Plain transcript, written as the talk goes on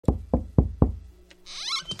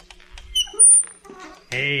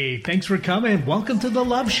Hey, thanks for coming. Welcome to the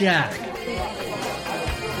Love Shack.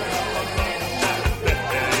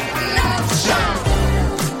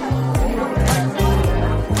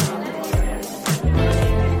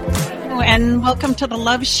 And welcome to the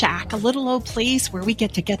Love Shack, a little old place where we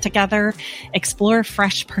get together, explore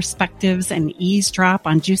fresh perspectives, and eavesdrop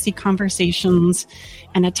on juicy conversations,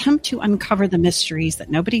 and attempt to uncover the mysteries that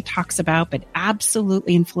nobody talks about but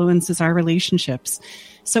absolutely influences our relationships.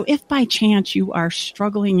 So if by chance you are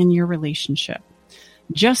struggling in your relationship,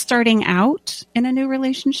 just starting out in a new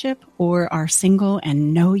relationship, or are single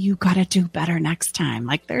and know you got to do better next time,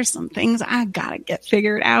 like there's some things I got to get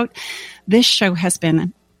figured out, this show has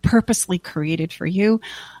been purposely created for you.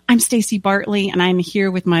 I'm Stacey Bartley, and I'm here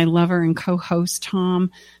with my lover and co-host, Tom.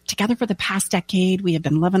 Together for the past decade, we have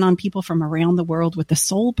been loving on people from around the world with the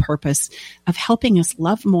sole purpose of helping us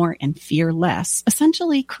love more and fear less.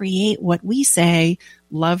 Essentially create what we say,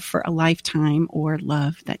 love for a lifetime, or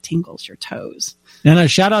love that tingles your toes. And a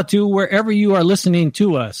shout out to wherever you are listening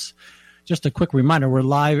to us. Just a quick reminder, we're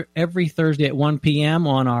live every Thursday at 1 p.m.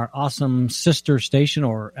 on our awesome sister station,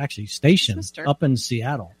 or actually station, up in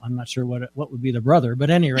Seattle. I'm not sure what would be the brother,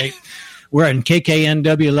 but at any rate, we're in KKNW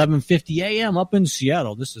 1150 AM up in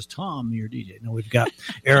Seattle. This is Tom, your DJ. Now, we've got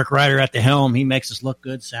Eric Ryder at the helm. He makes us look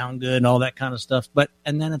good, sound good, and all that kind of stuff.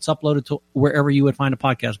 And then it's uploaded to wherever you would find a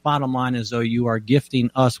podcast. Bottom line is, though, you are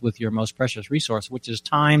gifting us with your most precious resource, which is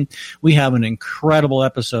time. We have an incredible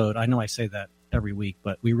episode. I know I say that every week,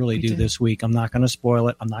 but we really do this week. I'm not going to spoil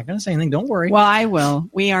it. I'm not going to say anything. Don't worry. Well, I will.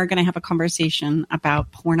 We are going to have a conversation about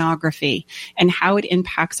pornography and how it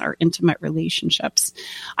impacts our intimate relationships.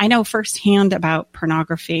 I know firsthand about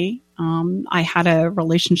pornography. I had a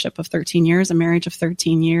relationship of 13 years, a marriage of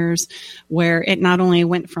 13 years, where it not only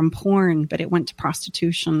went from porn, but it went to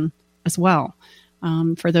prostitution as well.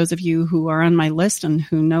 For those of you who are on my list and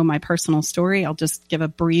who know my personal story, I'll just give a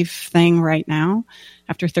brief thing right now.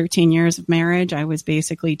 After 13 years of marriage, I was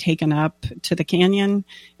basically taken up to the canyon,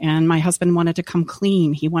 and my husband wanted to come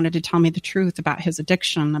clean. He wanted to tell me the truth about his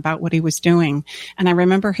addiction, about what he was doing. And I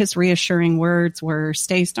remember his reassuring words were,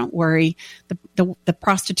 Stace, don't worry. The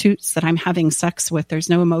prostitutes that I'm having sex with, there's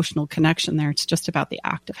no emotional connection there. It's just about the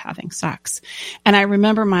act of having sex. And I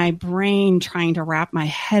remember my brain trying to wrap my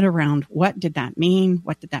head around, what did that mean?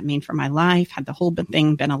 What did that mean for my life? Had the whole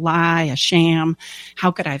thing been a lie, a sham?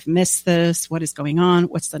 How could I have missed this? What is going on?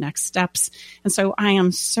 What's the next steps? And so I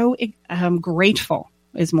am so grateful,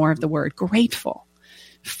 is more of the word, grateful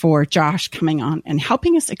for Josh coming on and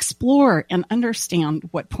helping us explore and understand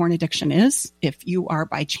what porn addiction is. If you are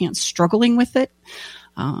by chance struggling with it,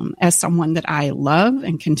 as someone that I love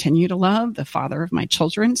and continue to love, the father of my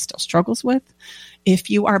children still struggles with.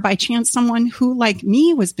 If you are by chance someone who, like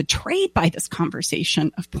me, was betrayed by this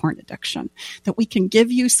conversation of porn addiction, that we can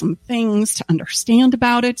give you some things to understand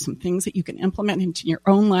about it, some things that you can implement into your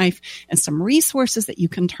own life, and some resources that you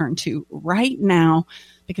can turn to right now,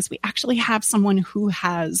 because we actually have someone who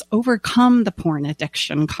has overcome the porn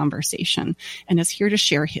addiction conversation and is here to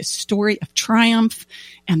share his story of triumph.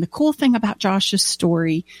 And the cool thing about Josh's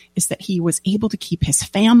story is that he was able to keep his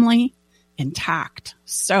family intact.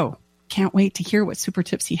 So can't wait to hear what super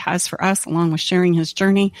tips he has for us, along with sharing his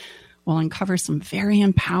journey. We'll uncover some very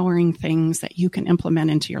empowering things that you can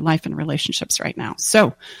implement into your life and relationships right now.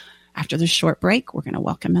 So after this short break, we're going to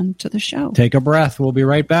welcome him to the show. Take a breath. We'll be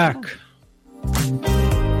right back.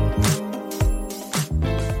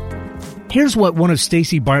 Here's what one of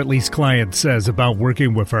Stacey Bartley's clients says about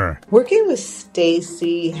working with her. Working with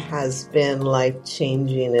Stacey has been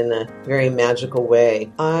life-changing in a very magical way.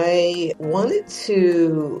 I wanted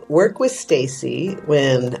to work with Stacey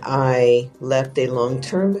when I left a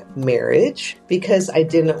long-term marriage because I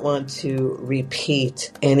didn't want to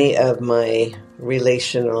repeat any of my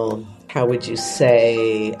relational, how would you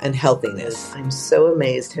say, unhealthiness. I'm so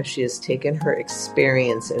amazed how she has taken her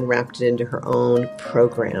experience and wrapped it into her own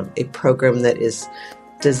program, a program that is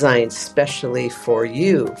designed specially for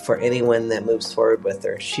you, for anyone that moves forward with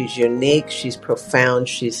her. She's unique, she's profound,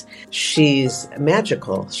 she's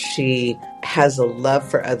magical. She has a love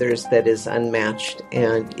for others that is unmatched,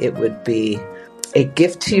 and it would be a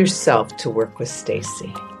gift to yourself to work with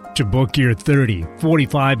Stacey. To book your 30,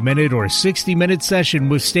 45-minute, or 60-minute session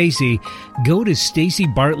with Stacey, go to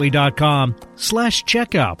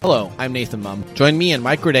staceybartley.com/checkup. Hello, I'm Nathan Mum. Join me and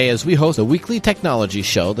Mike Roday as we host a weekly technology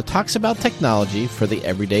show that talks about technology for the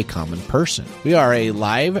everyday common person. We are a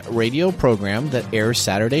live radio program that airs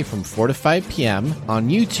Saturday from 4 to 5 p.m. on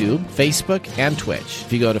YouTube, Facebook, and Twitch.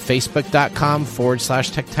 If you go to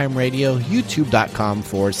facebook.com/TechTime Radio,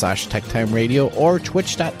 youtube.com/TechTime Radio, or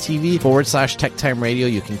twitch.tv/TechTime Radio,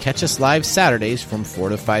 you can catch us live Saturdays from 4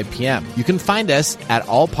 to 5 p.m. You can find us at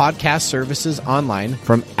all podcast services online,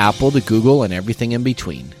 from Apple to Google and everything in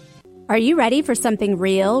between. Are you ready for something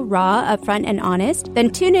real, raw, upfront, and honest? Then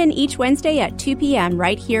tune in each Wednesday at 2 p.m.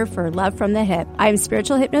 right here for Love from the Hip. I am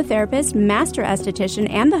spiritual hypnotherapist, master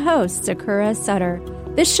esthetician, and the host, Sakura Sutter.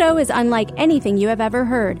 This show is unlike anything you have ever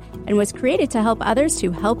heard and was created to help others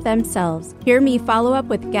to help themselves. Hear me follow up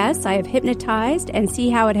with guests I have hypnotized and see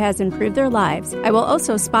how it has improved their lives. I will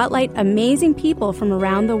also spotlight amazing people from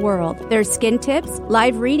around the world, their skin tips,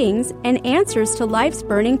 live readings, and answers to life's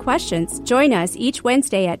burning questions. Join us each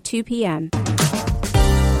Wednesday at 2 p.m.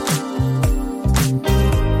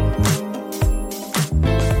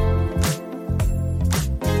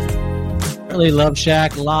 Love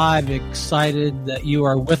Shack Live. Excited that you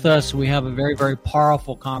are with us. We have a very, very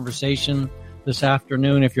powerful conversation this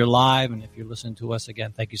afternoon. If you're live and if you're listening to us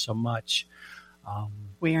again, thank you so much.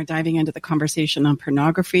 We are diving into the conversation on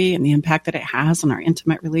pornography and the impact that it has on our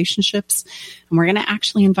intimate relationships. And we're going to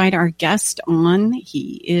actually invite our guest on.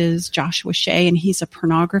 He is Joshua Shea, and he's a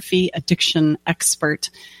pornography addiction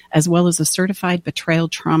expert, as well as a certified betrayal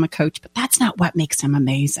trauma coach. But that's not what makes him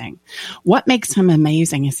amazing. What makes him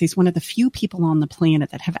amazing is he's one of the few people on the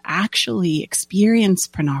planet that have actually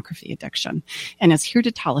experienced pornography addiction, and is here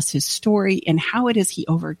to tell us his story and how it is he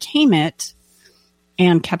overcame it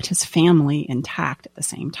and kept his family intact at the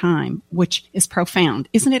same time, which is profound.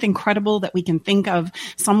 Isn't it incredible that we can think of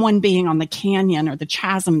someone being on the canyon or the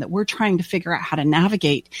chasm that we're trying to figure out how to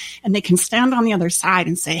navigate, and they can stand on the other side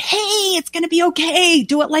and say, hey, it's going to be okay.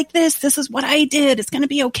 Do it like this. This is what I did. It's going to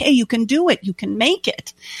be okay. You can do it. You can make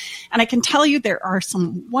it. And I can tell you there are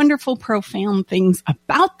some wonderful, profound things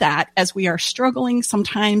about that as we are struggling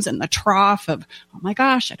sometimes in the trough of, oh my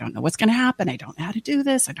gosh, I don't know what's going to happen. I don't know how to do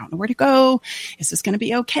this. I don't know where to go. Is this going to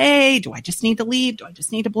be okay? Do I just need to leave? Do I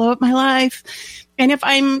just need to blow up my life? And if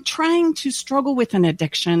I'm trying to struggle with an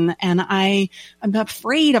addiction and I'm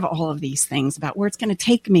afraid of all of these things about where it's going to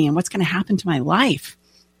take me and what's going to happen to my life,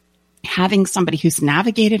 having somebody who's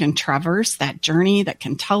navigated and traversed that journey that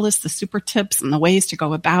can tell us the super tips and the ways to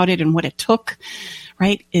go about it and what it took,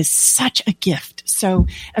 right, is such a gift. So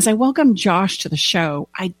as I welcome Josh to the show,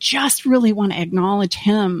 I just really want to acknowledge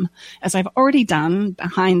him, as I've already done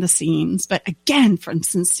behind the scenes. But again, from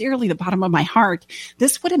sincerely the bottom of my heart,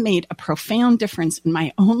 this would have made a profound difference in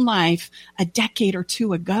my own life a decade or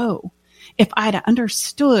two ago if I'd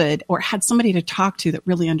understood or had somebody to talk to that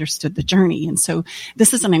really understood the journey. And so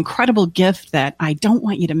this is an incredible gift that I don't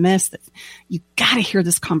want you to miss, that you got to hear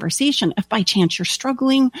this conversation if by chance you're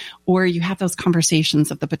struggling or you have those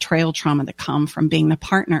conversations of the betrayal trauma that come from being the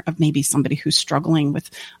partner of maybe somebody who's struggling with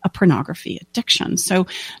a pornography addiction. So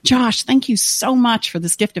Josh, thank you so much for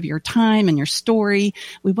this gift of your time and your story.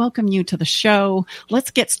 We welcome you to the show.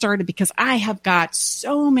 Let's get started because I have got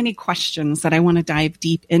so many questions that I want to dive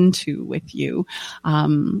deep into with you.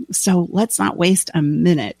 So let's not waste a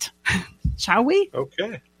minute. Shall we?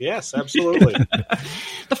 Okay. Yes, absolutely.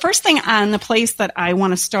 The first thing on the place that I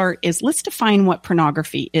want to start is let's define what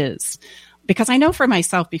pornography is. Because I know for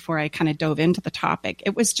myself, before I kind of dove into the topic,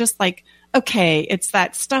 it was just like, okay, it's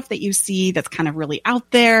that stuff that you see that's kind of really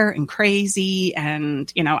out there and crazy.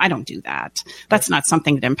 And, you know, I don't do that. That's not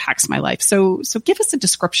something that impacts my life. So give us a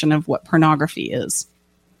description of what pornography is.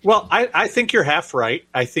 Well, I think you're half right.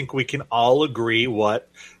 I think we can all agree what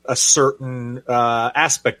a certain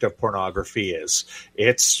aspect of pornography is.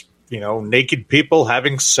 It's, you know, naked people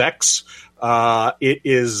having sex. It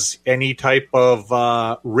is any type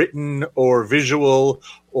of written or visual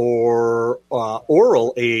or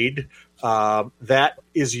oral aid that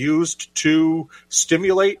is used to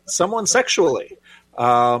stimulate someone sexually.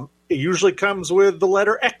 It usually comes with the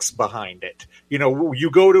letter X behind it. You know, you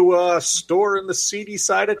go to a store in the seedy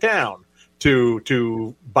side of town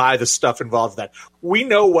to buy the stuff involved in that. We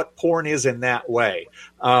know what porn is in that way.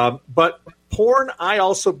 But porn, I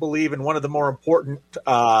also believe, in one of the more important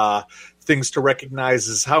things to recognize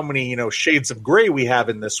is how many, you know, shades of gray we have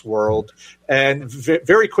in this world. And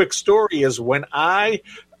very quick story is when I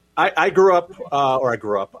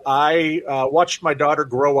watched my daughter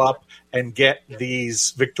grow up and get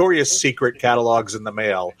these Victoria's Secret catalogs in the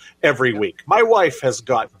mail every week. My wife has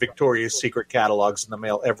got Victoria's Secret catalogs in the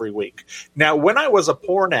mail every week. Now, when I was a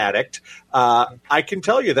porn addict, I can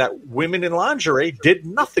tell you that women in lingerie did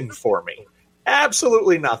nothing for me.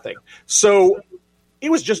 Absolutely nothing. So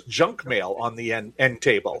it was just junk mail on the end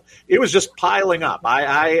table. It was just piling up.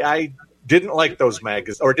 I didn't like those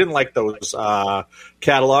magazines or didn't like those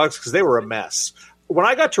catalogs because they were a mess. When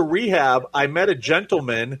I got to rehab, I met a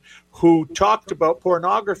gentleman who talked about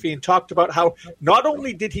pornography and talked about how not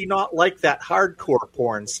only did he not like that hardcore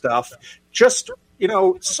porn stuff, just,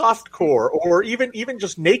 softcore or even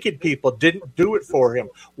just naked people didn't do it for him.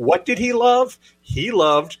 What did he love? He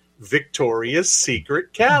loved Victoria's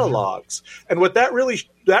Secret catalogs. And what that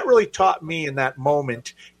really taught me in that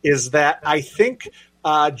moment is that I think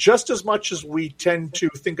just as much as we tend to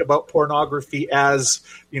think about pornography as,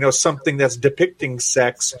 something that's depicting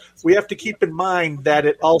sex, we have to keep in mind that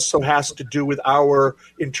it also has to do with our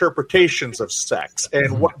interpretations of sex.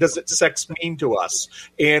 And what does sex mean to us?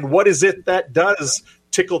 And what is it that does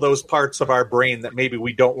tickle those parts of our brain that maybe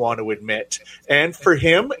we don't want to admit? And for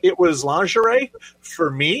him, it was lingerie. For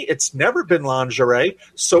me, it's never been lingerie.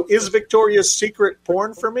 So is Victoria's Secret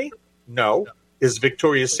porn for me? No. Is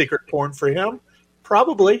Victoria's Secret porn for him?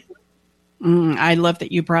 Probably. I love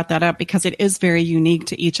that you brought that up because it is very unique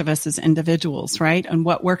to each of us as individuals, right? And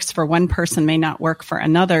what works for one person may not work for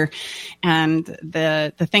another. And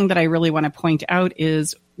the thing that I really want to point out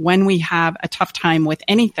is when we have a tough time with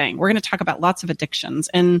anything, we're going to talk about lots of addictions.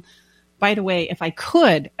 And by the way, if I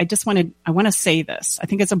could, I want to say this. I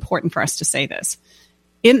think it's important for us to say this.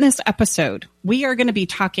 In this episode, we are going to be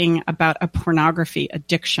talking about a pornography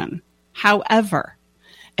addiction. However,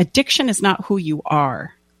 addiction is not who you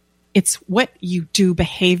are. It's what you do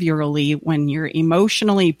behaviorally when you're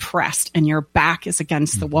emotionally pressed and your back is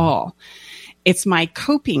against the wall. It's my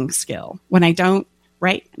coping skill when I don't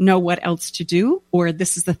know what else to do, or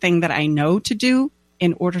this is the thing that I know to do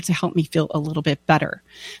in order to help me feel a little bit better.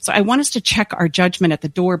 So I want us to check our judgment at the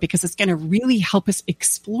door because it's going to really help us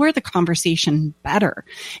explore the conversation better.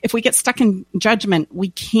 If we get stuck in judgment, we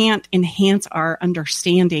can't enhance our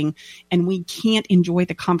understanding and we can't enjoy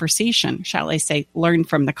the conversation. Shall I say, learn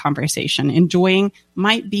from the conversation. Enjoying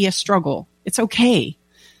might be a struggle. It's okay.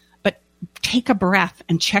 But take a breath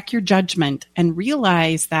and check your judgment and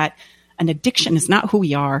realize that an addiction is not who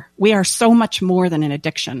we are. We are so much more than an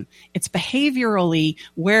addiction. It's behaviorally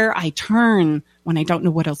where I turn when I don't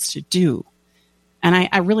know what else to do. And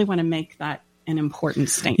I really want to make that an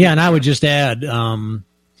important statement. Yeah, and I would just add,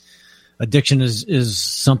 addiction is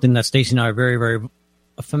something that Stacey and I are very, very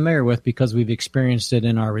familiar with because we've experienced it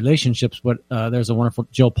in our relationships. But there's a wonderful,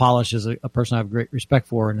 Jill Polish is a person I have great respect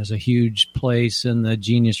for and is a huge place in the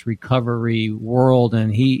genius recovery world.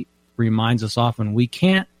 And he reminds us often we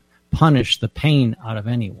can't punish the pain out of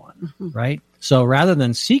anyone, right? So rather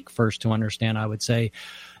than seek first to understand, I would say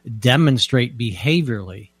demonstrate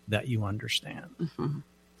behaviorally that you understand.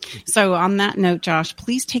 So on that note, Josh,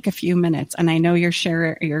 please take a few minutes. And I know your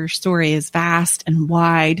story is vast and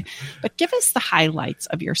wide, but give us the highlights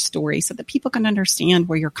of your story so that people can understand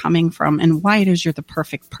where you're coming from and why it is you're the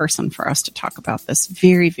perfect person for us to talk about this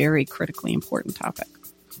very, very critically important topic.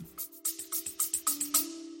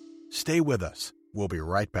 Stay with us. We'll be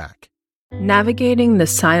right back. Navigating the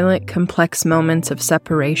silent, complex moments of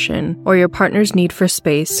separation or your partner's need for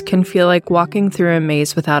space can feel like walking through a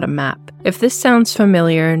maze without a map. If this sounds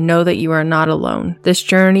familiar, know that you are not alone. This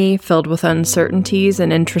journey, filled with uncertainties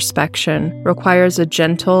and introspection, requires a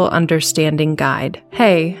gentle, understanding guide.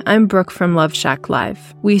 Hey, I'm Brooke from Love Shack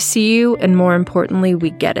Live. We see you, and more importantly,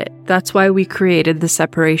 we get it. That's why we created the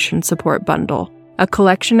Separation Support Bundle. A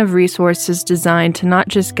collection of resources designed to not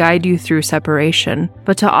just guide you through separation,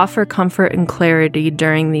 but to offer comfort and clarity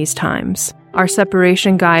during these times. Our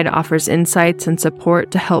separation guide offers insights and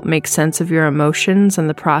support to help make sense of your emotions and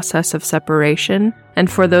the process of separation.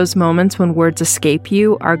 And for those moments when words escape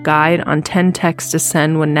you, our guide on 10 texts to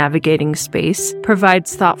send when navigating space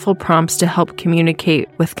provides thoughtful prompts to help communicate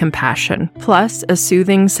with compassion. Plus, a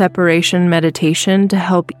soothing separation meditation to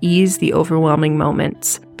help ease the overwhelming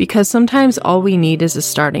moments. Because sometimes all we need is a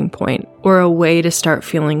starting point, or a way to start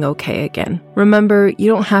feeling okay again. Remember, you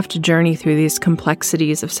don't have to journey through these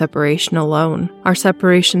complexities of separation alone. Our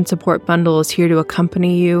Separation Support Bundle is here to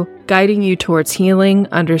accompany you, guiding you towards healing,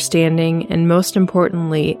 understanding, and most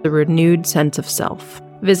importantly, the renewed sense of self.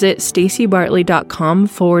 Visit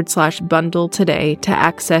staceybartley.com/bundle today to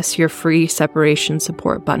access your free separation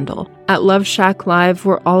support bundle. At Love Shack Live,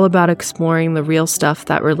 we're all about exploring the real stuff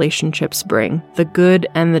that relationships bring, the good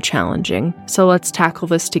and the challenging. So let's tackle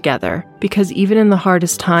this together, because even in the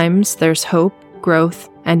hardest times, there's hope, growth,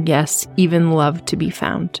 and yes, even love to be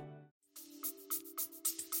found.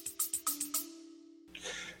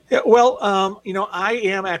 Yeah, well, I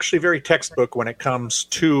am actually very textbook when it comes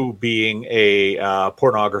to being a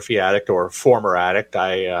pornography addict or former addict.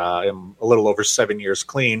 I am a little over 7 years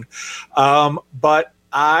clean. But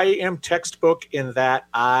I am textbook in that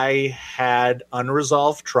I had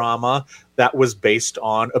unresolved trauma that was based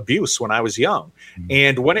on abuse when I was young.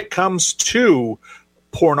 And when it comes to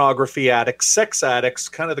pornography addicts, sex addicts,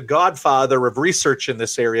 kind of the godfather of research in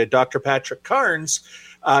this area, Dr. Patrick Carnes,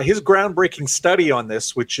 his groundbreaking study on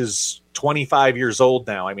this, which is 25 years old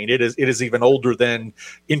now. I mean, it is even older than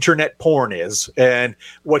internet porn is. And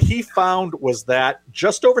what he found was that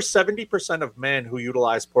just over 70% of men who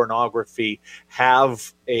utilize pornography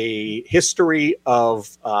have a history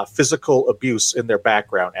of physical abuse in their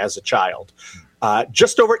background as a child.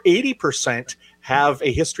 Just over 80% have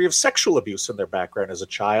a history of sexual abuse in their background as a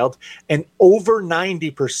child, and over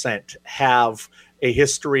 90% have a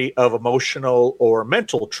history of emotional or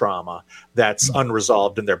mental trauma that's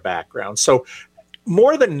unresolved in their background. So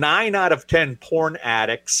more than 9 out of 10 porn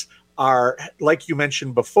addicts are, like you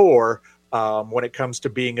mentioned before, when it comes to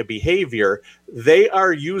being a behavior, they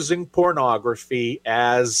are using pornography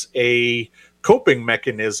as a coping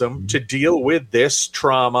mechanism to deal with this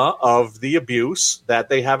trauma of the abuse that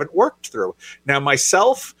they haven't worked through. Now,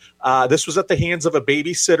 myself, this was at the hands of a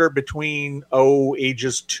babysitter between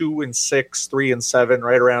ages 2 and 6, 3 and 7,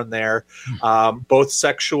 right around there, both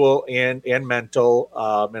sexual and mental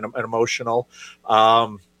and emotional.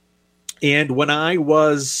 And when I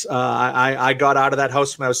was, I got out of that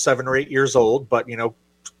house when I was 7 or 8 years old, but,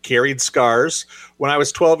 carried scars. When I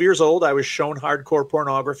was 12 years old, I was shown hardcore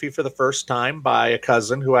pornography for the first time by a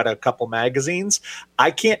cousin who had a couple magazines. I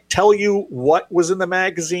can't tell you what was in the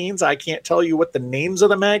magazines. I can't tell you what the names of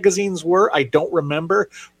the magazines were. I don't remember.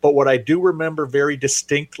 But what I do remember very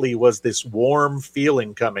distinctly was this warm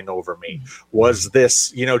feeling coming over me, was this,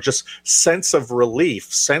 just sense of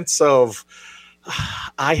relief, sense of,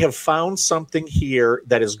 I have found something here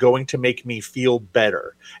that is going to make me feel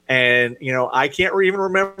better. And, I can't even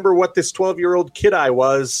remember what this 12-year-old kid I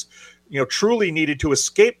was, truly needed to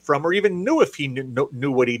escape from, or even knew if he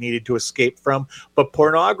knew what he needed to escape from. But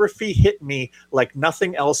pornography hit me like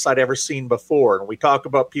nothing else I'd ever seen before. And we talk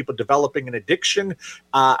about people developing an addiction.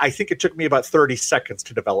 I think it took me about 30 seconds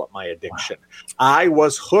to develop my addiction. Wow. I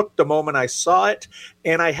was hooked the moment I saw it.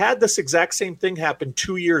 And I had this exact same thing happen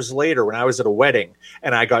 2 years later when I was at a wedding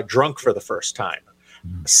and I got drunk for the first time.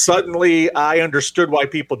 Suddenly, I understood why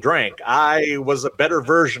people drank. I was a better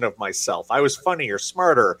version of myself. I was funnier,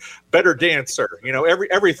 smarter, better dancer.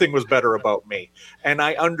 Everything was better about me. And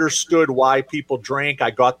I understood why people drank. I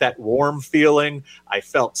got that warm feeling. I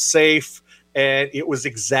felt safe. And it was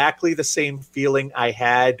exactly the same feeling I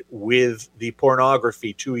had with the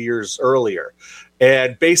pornography 2 years earlier.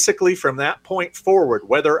 And basically from that point forward,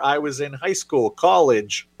 whether I was in high school,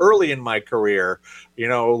 college, early in my career,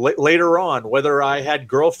 later on, whether I had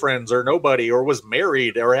girlfriends or nobody, or was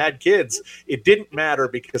married or had kids, it didn't matter,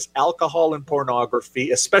 because alcohol and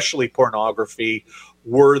pornography, especially pornography,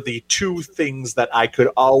 were the two things that I could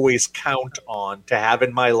always count on to have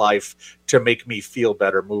in my life to make me feel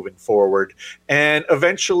better moving forward. And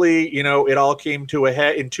eventually, it all came to a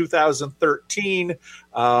head in 2013.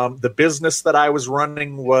 The business that I was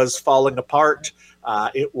running was falling apart.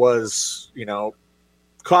 It was,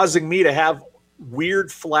 causing me to have weird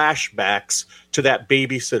flashbacks to that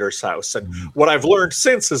babysitter's house. And what I've learned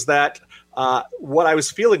since is that what I was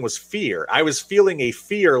feeling was fear. I was feeling a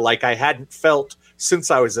fear like I hadn't felt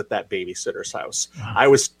since I was at that babysitter's house. Wow. I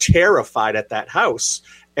was terrified at that house.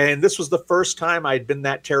 And this was the first time I'd been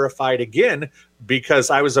that terrified again, because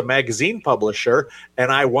I was a magazine publisher, and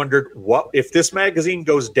I wondered, what if this magazine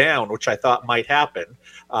goes down, which I thought might happen,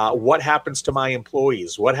 what happens to my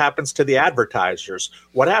employees? What happens to the advertisers?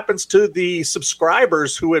 What happens to the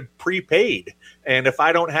subscribers who had prepaid? And if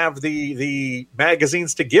I don't have the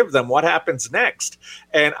magazines to give them, what happens next?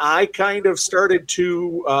 And I kind of started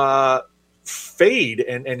to fade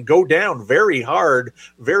and go down very hard,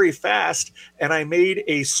 very fast. And I made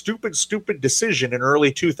a stupid decision in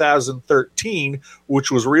early 2013,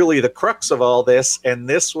 which was really the crux of all this. And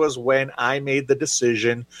this was when I made the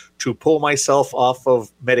decision to pull myself off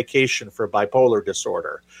of medication for bipolar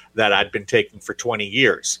disorder that I'd been taking for 20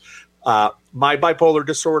 years. My bipolar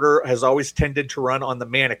disorder has always tended to run on the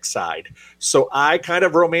manic side. So I kind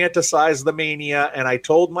of romanticized the mania, and I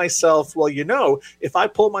told myself, well, if I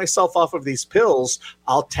pull myself off of these pills,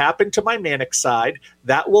 I'll tap into my manic side.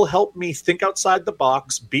 That will help me think outside the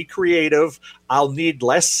box, be creative. I'll need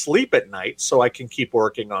less sleep at night so I can keep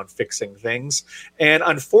working on fixing things. And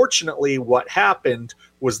unfortunately, what happened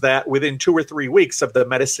was that within 2 or 3 weeks of the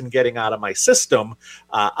medicine getting out of my system,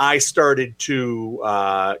 I started to,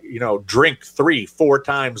 drink 3-4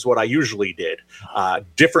 times what I usually did,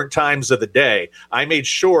 different times of the day. I made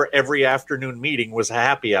sure every afternoon meeting was a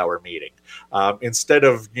happy hour meeting. Instead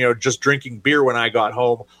of, just drinking beer when I got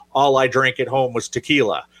home, all I drank at home was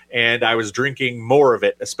tequila. and I was drinking more of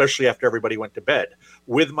it, especially after everybody went to bed.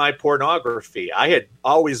 With my pornography, I had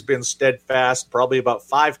always been steadfast, probably about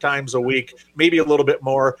 5 times a week, maybe a little bit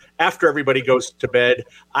more. After everybody goes to bed,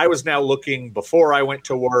 I was now looking before I went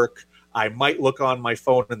to work. I might look on my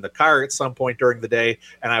phone in the car at some point during the day,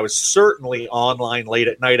 and I was certainly online late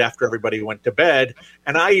at night after everybody went to bed.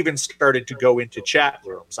 And I even started to go into chat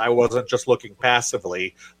rooms. I wasn't just looking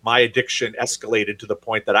passively. My addiction escalated to the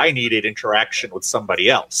point that I needed interaction with somebody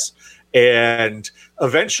else. And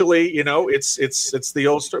eventually, it's the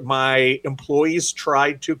old story. My employees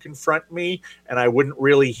tried to confront me, and I wouldn't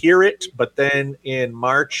really hear it. But then in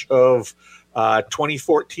March of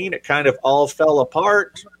 2014, it kind of all fell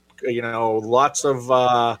apart. Lots of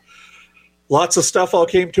stuff all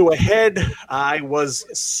came to a head. I was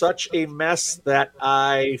such a mess that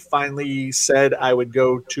I finally said I would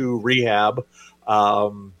go to rehab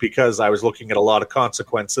because I was looking at a lot of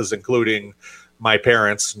consequences, including my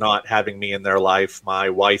parents not having me in their life,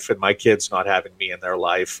 my wife and my kids not having me in their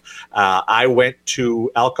life. I went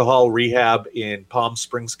to alcohol rehab in Palm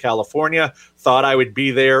Springs, California. Thought I would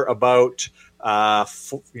be there about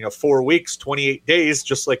 4 weeks, 28 days,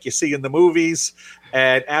 just like you see in the movies.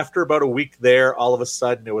 And after about a week there, all of a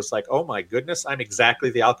sudden it was like, oh my goodness, I'm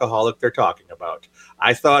exactly the alcoholic they're talking about.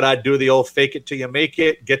 I thought I'd do the old fake it till you make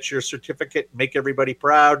it, get your certificate, make everybody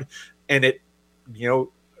proud. And it,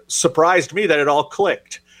 surprised me that it all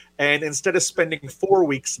clicked. And instead of spending 4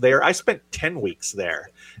 weeks there, I spent 10 weeks there.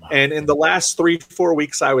 Wow. And in the last 3-4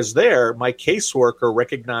 weeks I was there, my caseworker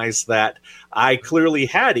recognized that I clearly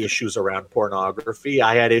had issues around pornography.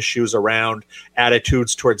 I had issues around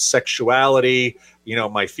attitudes towards sexuality,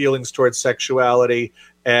 my feelings towards sexuality.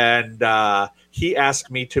 And he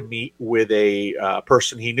asked me to meet with a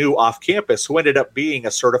person he knew off campus who ended up being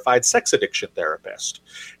a certified sex addiction therapist.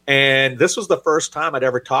 And this was the first time I'd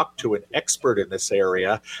ever talked to an expert in this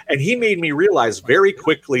area. And he made me realize very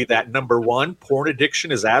quickly that, number one, porn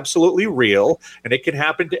addiction is absolutely real and it can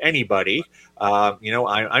happen to anybody.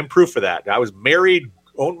 I'm proof of that. I was married,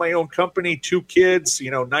 owned my own company, 2 kids,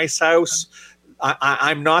 nice house.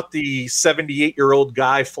 I'm not the 78-year-old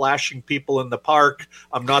guy flashing people in the park.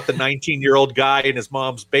 I'm not the 19-year-old guy in his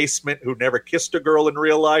mom's basement who never kissed a girl in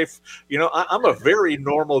real life. I'm a very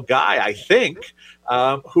normal guy, I think,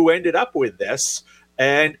 who ended up with this.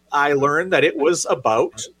 And I learned that it was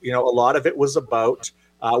about, a lot of it was about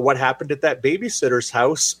what happened at that babysitter's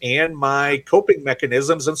house and my coping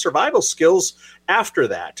mechanisms and survival skills after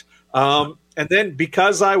that. And then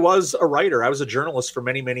because I was a writer, I was a journalist for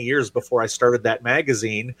many, many years before I started that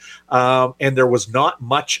magazine. And there was not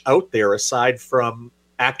much out there aside from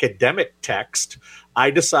academic text.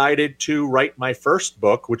 I decided to write my first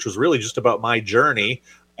book, which was really just about my journey.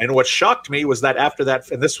 And what shocked me was that after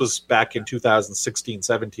that, and this was back in 2016,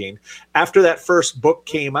 17, after that first book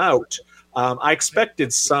came out, I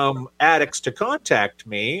expected some addicts to contact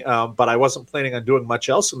me, but I wasn't planning on doing much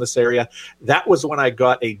else in this area. That was when I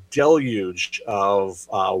got a deluge of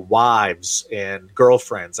wives and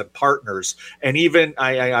girlfriends and partners. And even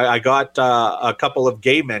I got a couple of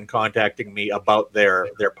gay men contacting me about their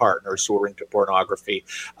partners who were into pornography.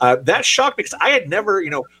 That shocked me because I had never,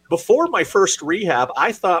 before my first rehab,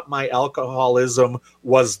 I thought my alcoholism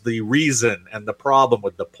was the reason and the problem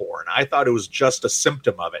with the porn. I thought it was just a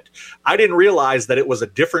symptom of it. I didn't realize that it was a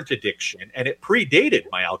different addiction and it predated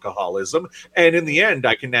my alcoholism. And in the end,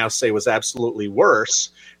 I can now say was absolutely worse.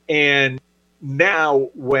 And now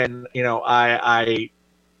when, I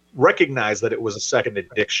recognize that it was a second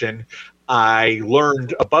addiction, I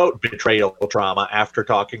learned about betrayal trauma after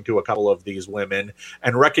talking to a couple of these women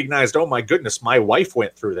and recognized, oh my goodness, my wife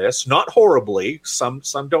went through this, not horribly. Some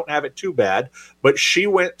don't have it too bad, but she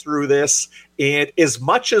went through this. And as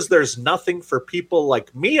much as there's nothing for people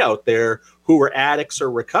like me out there who are addicts or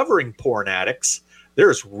recovering porn addicts,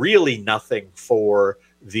 there's really nothing for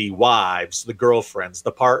the wives, the girlfriends,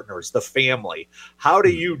 the partners, the family. How do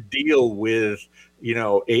you deal with,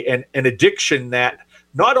 an addiction that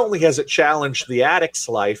not only has it challenged the addict's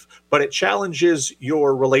life, but it challenges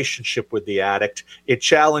your relationship with the addict. It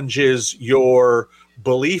challenges your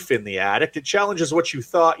belief in the addict. It challenges what you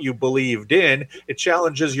thought you believed in. It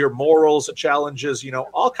challenges your morals. It challenges,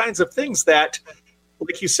 all kinds of things that,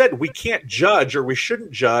 like you said, we can't judge or we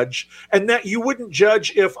shouldn't judge. And that you wouldn't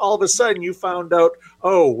judge if all of a sudden you found out,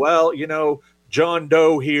 oh, well, John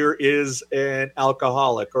Doe here is an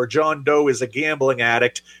alcoholic or John Doe is a gambling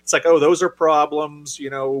addict. It's like, oh, those are problems.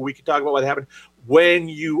 We can talk about what happened. When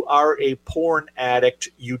you are a porn addict,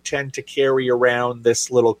 you tend to carry around this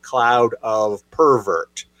little cloud of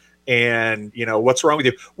pervert and, what's wrong with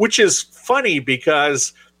you, which is funny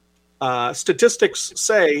because statistics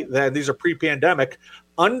say that these are pre-pandemic.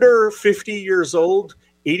 Under 50 years old,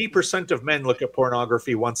 80% of men look at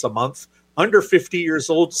pornography once a month. Under 50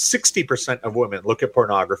 years old, 60% of women look at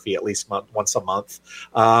pornography at least once a month.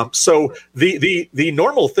 So the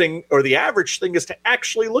normal thing, or the average thing, is to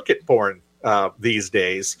actually look at porn these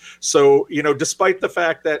days. So, despite the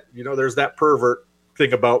fact that, there's that pervert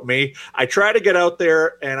thing about me, I try to get out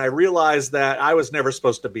there, and I realized that I was never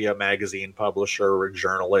supposed to be a magazine publisher or a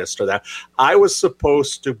journalist or that. I was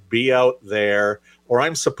supposed to be out there, or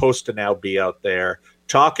I'm supposed to now be out there,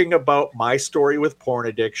 talking about my story with porn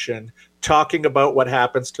addiction, talking about what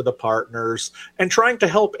happens to the partners, and trying to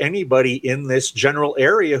help anybody in this general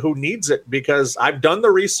area who needs it, because I've done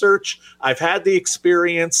the research, I've had the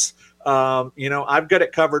experience, I've got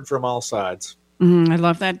it covered from all sides. I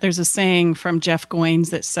love that. There's a saying from Jeff Goins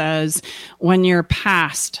that says, when your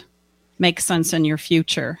past makes sense in your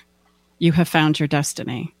future, you have found your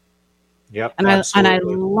destiny. Yep, and I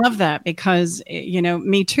love that, because,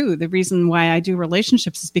 me too. The reason why I do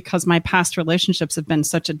relationships is because my past relationships have been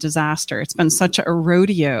such a disaster. It's been such a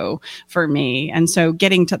rodeo for me. And so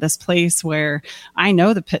getting to this place where I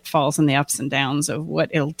know the pitfalls and the ups and downs of what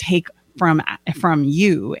it'll take from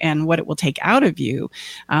you and what it will take out of you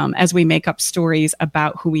as we make up stories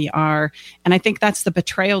about who we are. And I think that's the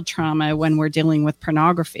betrayal trauma when we're dealing with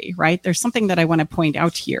pornography, right? There's something that I want to point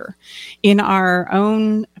out here. In our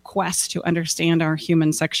own quest to understand our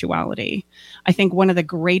human sexuality, I think one of the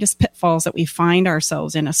greatest pitfalls that we find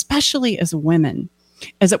ourselves in, especially as women,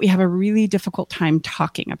 is that we have a really difficult time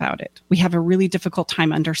talking about it. We have a really difficult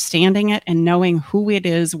time understanding it and knowing who it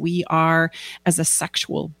is we are as a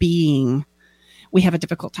sexual being. We have a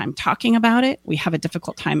difficult time talking about it. We have a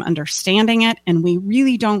difficult time understanding it. And we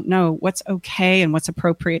really don't know what's okay and what's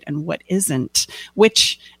appropriate and what isn't,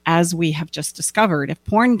 which, as we have just discovered, if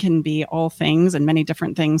porn can be all things and many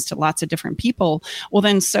different things to lots of different people, well,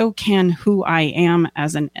 then so can who I am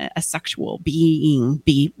as a sexual being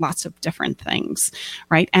be lots of different things,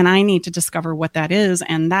 right? And I need to discover what that is.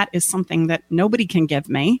 And that is something that nobody can give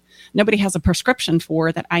me. Nobody has a prescription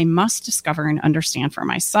for, that I must discover and understand for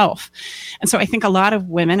myself. And so I think a lot of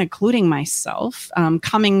women, including myself,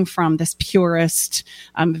 coming from this purist,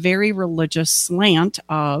 very religious slant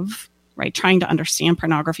of, right, trying to understand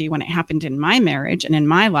pornography when it happened in my marriage and in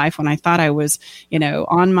my life, when I thought I was,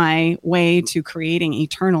 on my way to creating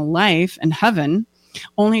eternal life and heaven,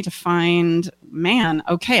 only to find, man,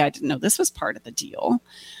 okay, I didn't know this was part of the deal.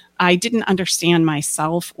 I didn't understand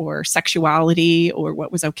myself or sexuality or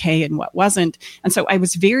what was okay and what wasn't. And so I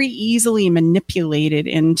was very easily manipulated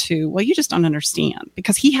into, well, you just don't understand,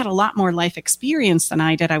 because he had a lot more life experience than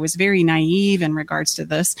I did. I was very naive in regards to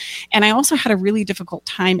this. And I also had a really difficult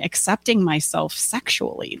time accepting myself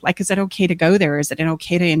sexually. Like, is it okay to go there? Is it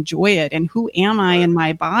okay to enjoy it? And who am I in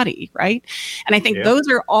my body? Right. And I think those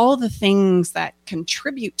are all the things that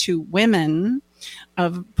contribute to women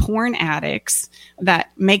of porn addicts that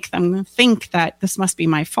make them think that this must be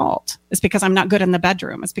my fault. It's because I'm not good in the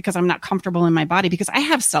bedroom. It's because I'm not comfortable in my body, because I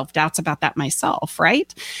have self-doubts about that myself,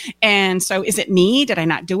 right? And so is it me? Did I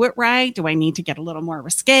not do it right? Do I need to get a little more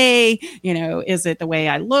risque? Is it the way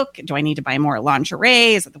I look? Do I need to buy more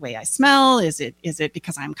lingerie? Is it the way I smell? Is it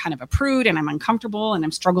because I'm kind of a prude and I'm uncomfortable and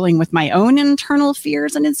I'm struggling with my own internal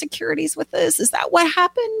fears and insecurities with this? Is that what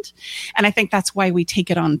happened? And I think that's why we take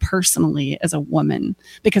it on personally as a woman,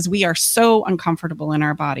 because we are so uncomfortable in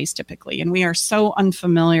our bodies typically, and we are so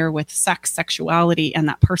unfamiliar with sex, sexuality, and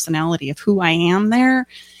that personality of who I am there,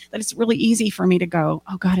 that it's really easy for me to go,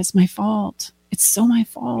 oh God, it's my fault. It's so my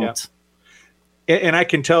fault. Yeah. And I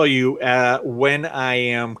can tell you, when I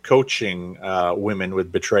am coaching women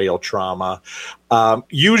with betrayal trauma,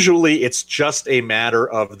 usually it's just a matter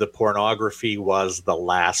of the pornography was the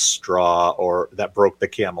last straw, or that broke the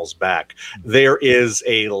camel's back. There is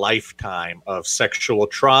a lifetime of sexual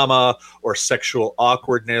trauma or sexual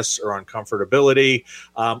awkwardness or uncomfortability.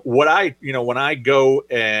 When I go,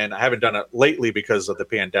 and I haven't done it lately because of the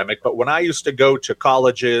pandemic, but when I used to go to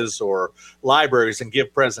colleges or libraries and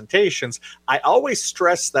give presentations, I always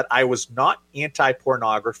stress that I was not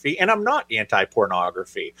anti-pornography, and I'm not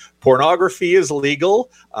anti-pornography. Pornography is legal.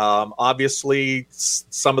 Obviously,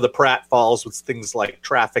 some of the pratfalls with things like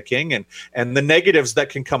trafficking and the negatives that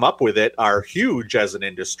can come up with it are huge as an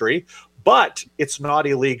industry, but it's not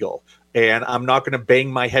illegal. And I'm not going to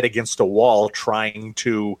bang my head against a wall trying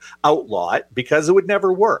to outlaw it, because it would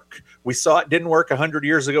never work. We saw it didn't work 100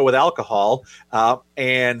 years ago with alcohol,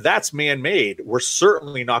 and that's man-made. We're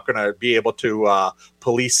certainly not going to be able to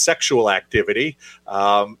police sexual activity.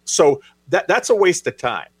 So that's a waste of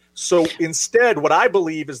time. So instead, what I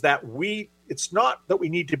believe is that it's not that we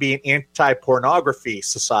need to be an anti-pornography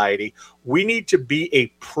society. We need to be a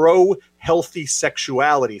pro healthy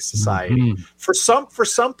sexuality society. For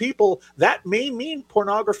some people, that may mean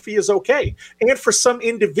pornography is okay. And for some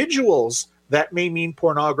individuals, that may mean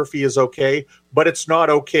pornography is okay, but it's not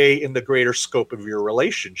okay in the greater scope of your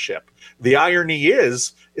relationship. The irony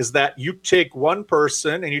is that you take one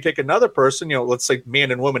person and you take another person, let's say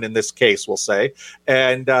man and woman in this case, we'll say,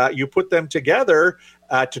 and you put them together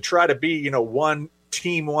to try to be, one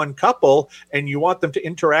team, one couple, and you want them to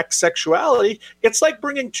interact sexuality. It's like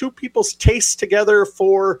bringing two people's tastes together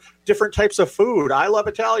for different types of food. I love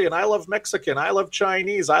Italian. I love Mexican. I love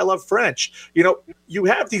Chinese. I love French. You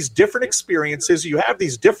have these different experiences. You have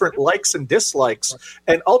these different likes and dislikes.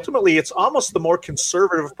 And ultimately, it's almost the more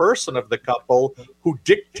conservative person of the couple who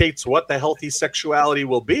dictates what the healthy sexuality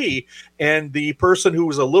will be. And the person who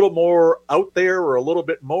is a little more out there or a little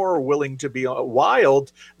bit more willing to be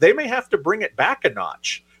wild, they may have to bring it back a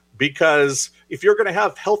notch. Because if you're going to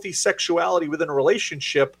have healthy sexuality within a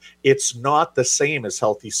relationship, it's not the same as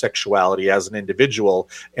healthy sexuality as an individual.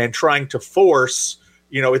 And trying to force,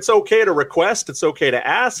 it's okay to request, it's okay to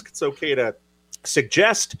ask, it's okay to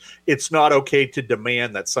suggest. It's not okay to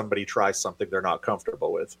demand that somebody try something they're not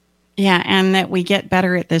comfortable with. Yeah, and that we get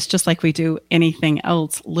better at this just like we do anything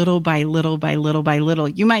else, little by little by little by little.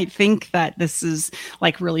 You might think that this is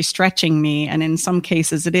like really stretching me, and in some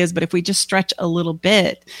cases it is, but if we just stretch a little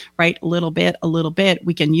bit, right, a little bit,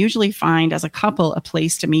 we can usually find as a couple a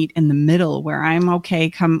place to meet in the middle where I'm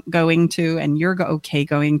okay going to and you're okay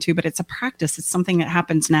going to, but it's a practice. It's something that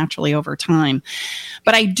happens naturally over time.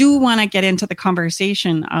 But I do want to get into the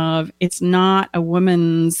conversation of it's not a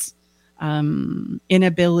woman's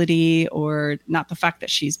inability, or not the fact that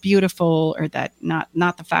she's beautiful, or that not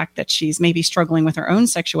the fact that she's maybe struggling with her own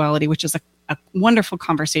sexuality, which is a wonderful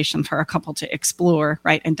conversation for a couple to explore,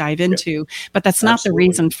 right, and dive into. But that's not the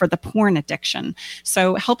reason for the porn addiction.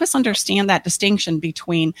 So help us understand that distinction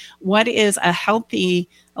between what is a healthy,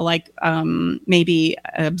 maybe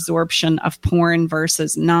absorption of porn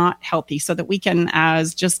versus not healthy, so that we can,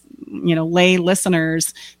 as just, lay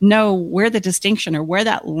listeners, know where the distinction or where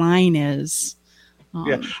that line is.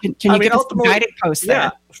 Can you give us some guideposts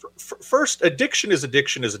there? First, addiction is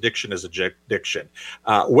addiction is addiction is addiction.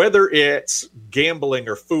 Whether it's gambling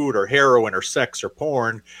or food or heroin or sex or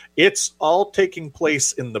porn, it's all taking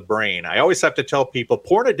place in the brain. I always have to tell people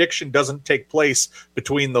porn addiction doesn't take place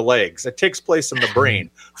between the legs. It takes place in the brain.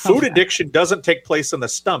 Food addiction doesn't take place in the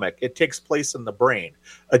stomach. It takes place in the brain.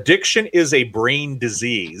 Addiction is a brain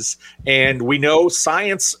disease, and we know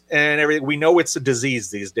science and everything. We know it's a disease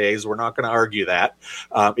these days. We're not going to argue that.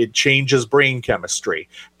 It changes brain chemistry.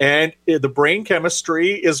 And the brain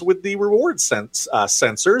chemistry is with the reward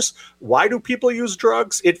sensors. Why do people use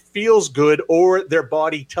drugs? It feels good, or their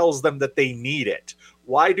body tells them that they need it.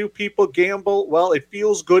 Why do people gamble? Well, it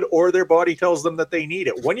feels good, or their body tells them that they need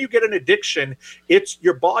it. When you get an addiction, it's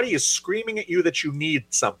your body is screaming at you that you need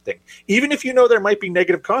something, even if you know there might be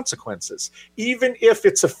negative consequences, even if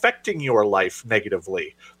it's affecting your life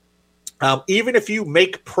negatively. Even if you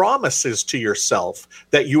make promises to yourself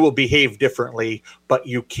that you will behave differently, but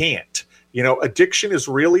you can't. Addiction is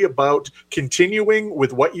really about continuing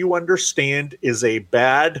with what you understand is a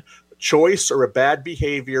bad choice or a bad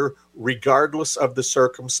behavior, regardless of the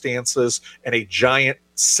circumstances, and a giant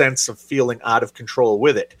sense of feeling out of control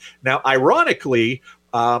with it. Now, ironically,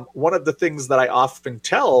 one of the things that I often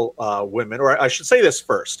tell women, or I should say this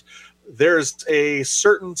first, there's a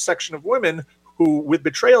certain section of women who, with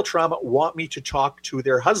betrayal trauma, want me to talk to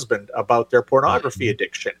their husband about their pornography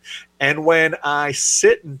addiction. And when I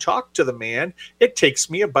sit and talk to the man, it takes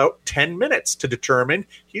me about 10 minutes to determine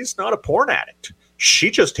he's not a porn addict. She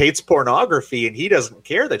just hates pornography, and he doesn't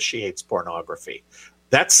care that she hates pornography.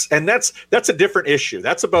 That's a different issue.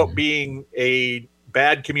 That's about being a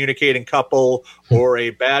bad communicating couple, or a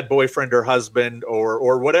bad boyfriend or husband,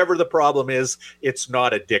 or whatever the problem is. It's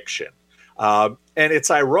not addiction. And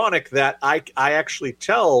it's ironic that I actually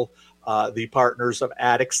tell the partners of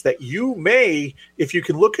addicts that you may, if you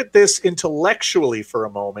can look at this intellectually for a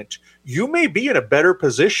moment, you may be in a better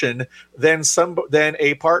position than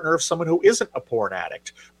a partner of someone who isn't a porn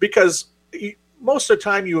addict. Because most of the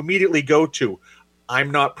time you immediately go to, I'm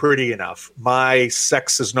not pretty enough. My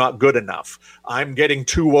sex is not good enough. I'm getting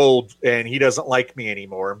too old and he doesn't like me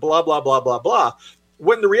anymore, and blah, blah, blah, blah, blah.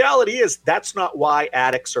 When the reality is that's not why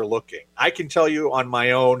addicts are looking. I can tell you on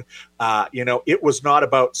my own, it was not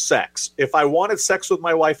about sex. If I wanted sex with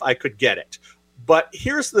my wife, I could get it. But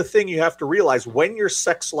here's the thing you have to realize: when your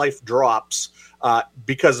sex life drops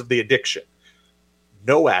because of the addiction,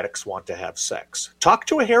 no addicts want to have sex. Talk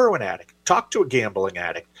to a heroin addict. Talk to a gambling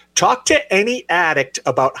addict. Talk to any addict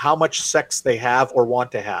about how much sex they have or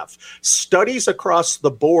want to have. Studies across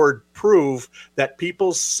the board prove that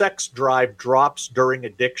people's sex drive drops during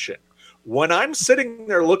addiction. When I'm sitting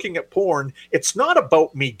there looking at porn, it's not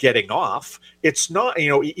about me getting off. It's not,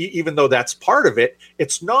 even though that's part of it,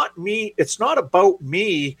 it's not me. It's not about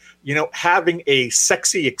me, having a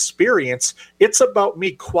sexy experience. It's about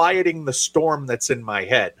me quieting the storm that's in my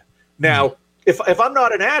head. Now, if I'm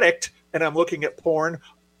not an addict and I'm looking at porn,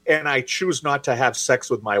 and I choose not to have sex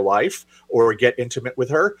with my wife or get intimate with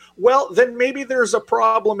her, well, then maybe there's a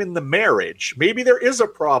problem in the marriage. Maybe there is a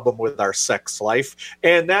problem with our sex life.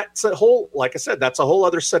 And that's like I said, that's a whole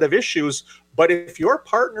other set of issues. But if your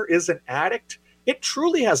partner is an addict, it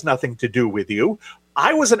truly has nothing to do with you.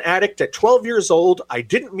 I was an addict at 12 years old. I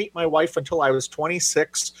didn't meet my wife until I was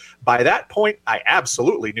 26. By that point, I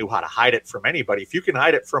absolutely knew how to hide it from anybody. If you can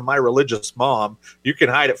hide it from my religious mom, you can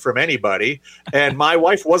hide it from anybody. And my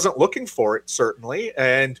wife wasn't looking for it, certainly.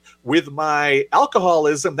 And with my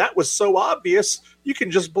alcoholism, that was so obvious, you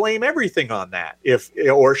can just blame everything on that.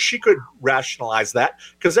 Or she could rationalize that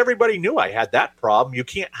because everybody knew I had that problem. You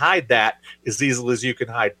can't hide that as easily as you can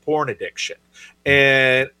hide porn addiction.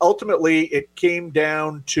 And ultimately, it came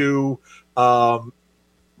down to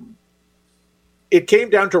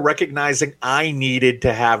recognizing I needed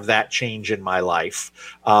to have that change in my life.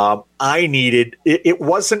 It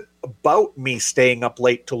wasn't about me staying up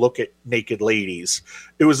late to look at naked ladies.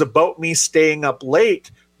 It was about me staying up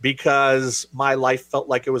late because my life felt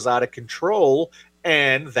like it was out of control.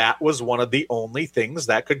 And that was one of the only things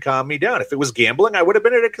that could calm me down. If it was gambling, I would have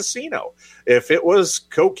been at a casino. If it was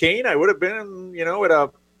cocaine, I would have been, at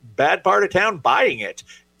a bad part of town buying it.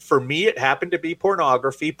 For me, it happened to be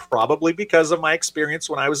pornography, probably because of my experience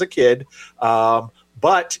when I was a kid.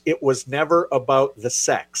 But it was never about the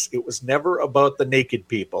sex. It was never about the naked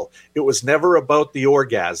people. It was never about the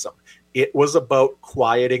orgasm. It was about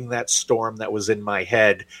quieting that storm that was in my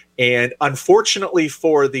head. And unfortunately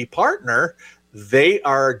for the partner, they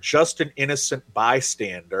are just an innocent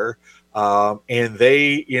bystander. And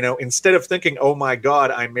they, instead of thinking, oh my God,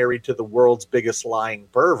 I'm married to the world's biggest lying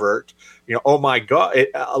pervert, oh my God,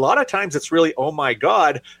 a lot of times it's really, oh my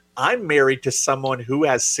God, I'm married to someone who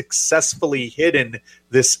has successfully hidden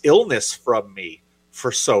this illness from me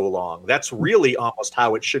for so long. That's really almost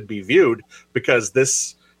how it should be viewed, because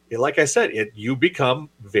this, like I said, you become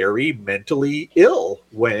very mentally ill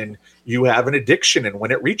when you have an addiction and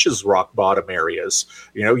when it reaches rock bottom areas.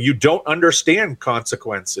 You don't understand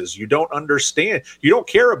consequences. You don't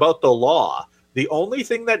care about the law. The only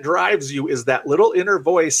thing that drives you is that little inner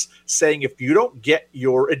voice saying, if you don't get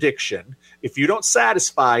your addiction, if you don't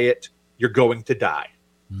satisfy it, you're going to die.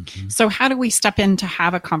 Mm-hmm. So how do we step in to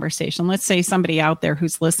have a conversation? Let's say somebody out there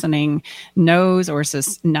who's listening knows, or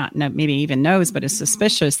maybe even knows, but is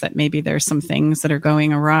suspicious that maybe there's some things that are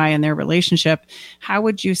going awry in their relationship. How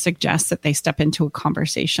would you suggest that they step into a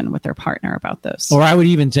conversation with their partner about those? Or I would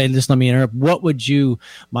even say, let me interrupt. What would you,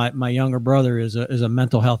 my younger brother is a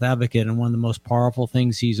mental health advocate, and one of the most powerful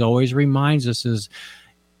things he's always reminds us is,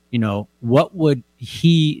 what would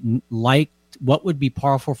he like? What would be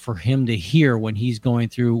powerful for him to hear when he's going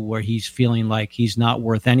through where he's feeling like he's not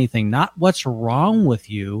worth anything? Not what's wrong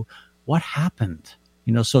with you, what happened?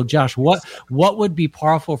 So Josh, what would be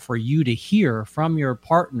powerful for you to hear from your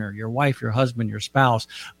partner, your wife, your husband, your spouse,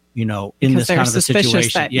 in this kind of a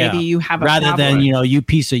situation? That maybe you have a rather problem. Than, you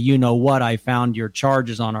piece of, what, I found your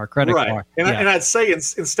charges on our credit card. And I'd say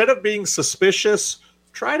instead of being suspicious,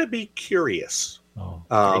 try to be curious.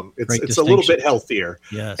 It's a little bit healthier.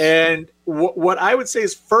 Yes. And what I would say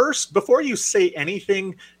is, first, before you say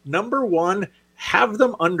anything, number one, have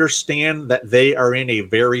them understand that they are in a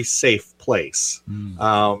very safe place.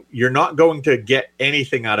 You're not going to get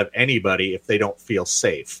anything out of anybody if they don't feel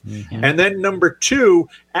safe. Mm-hmm. And then number two,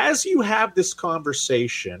 as you have this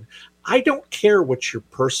conversation, I don't care what your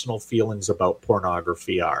personal feelings about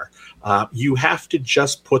pornography are. You have to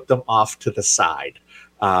just put them off to the side.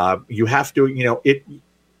 You have to,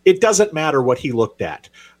 it doesn't matter what he looked at.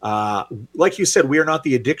 Like you said, we are not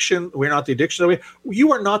the addiction. We're not the addiction.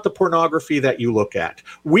 You are not the pornography that you look at.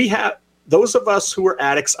 We have, those of us who are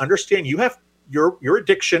addicts understand you have your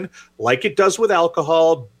addiction, like it does with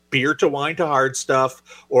alcohol, beer to wine to hard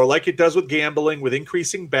stuff, or like it does with gambling, with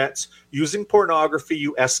increasing bets. Using pornography,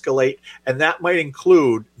 you escalate, and that might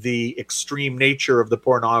include the extreme nature of the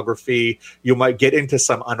pornography. You might get into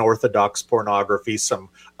some unorthodox pornography, some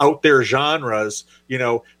out there genres.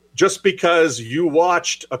 just because you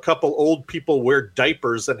watched a couple old people wear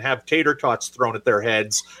diapers and have tater tots thrown at their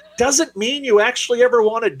heads doesn't mean you actually ever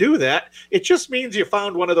want to do that. It just means you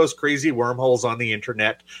found one of those crazy wormholes on the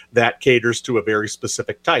internet that caters to a very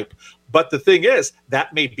specific type. But the thing is,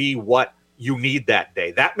 that may be what you need that day.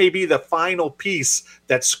 That may be the final piece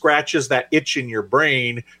that scratches that itch in your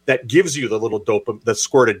brain that gives you the little the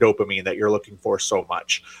squirt of dopamine that you're looking for so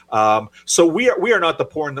much. So we are not the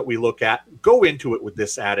porn that we look at. Go into it with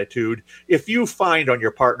this attitude. If you find on your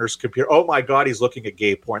partner's computer, oh my God, he's looking at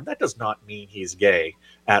gay porn, that does not mean he's gay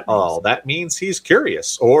at all. That means he's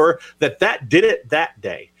curious, or that did it that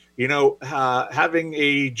day. Having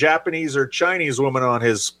a Japanese or Chinese woman on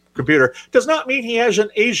his computer does not mean he has an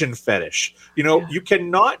Asian fetish. You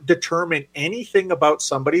cannot determine anything about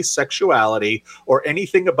somebody's sexuality or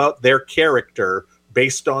anything about their character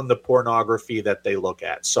based on the pornography that they look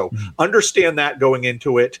at. So understand that going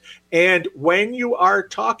into it. And when you are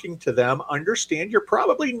talking to them, understand you're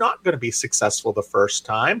probably not going to be successful the first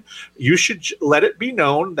time. You should let it be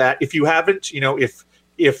known that if you haven't,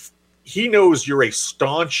 if he knows you're a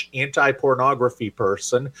staunch anti-pornography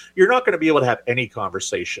person, you're not going to be able to have any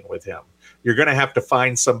conversation with him. You're going to have to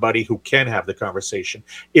find somebody who can have the conversation.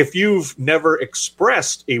 If you've never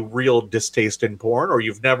expressed a real distaste in porn, or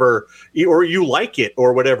you like it,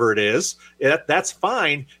 or whatever it is, that's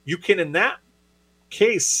fine. You can, in that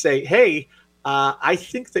case, say, hey, I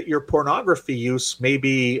think that your pornography use may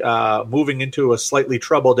be moving into a slightly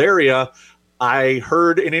troubled area. I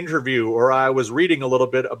heard an interview, or I was reading a little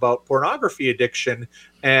bit about pornography addiction,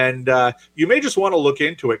 and you may just want to look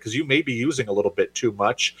into it because you may be using a little bit too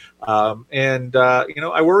much. I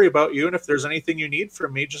worry about you, and if there's anything you need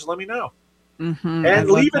from me, just let me know. Mm-hmm,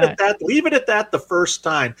 and leave it at that. Leave it at that the first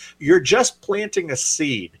time. You're just planting a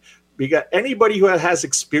seed. Because anybody who has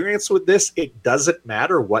experience with this, it doesn't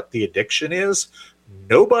matter what the addiction is.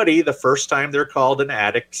 Nobody, the first time they're called an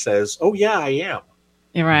addict, says, "Oh yeah, I am."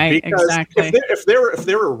 You're right. Because exactly. If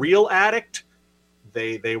they're a real addict,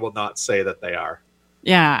 they will not say that they are.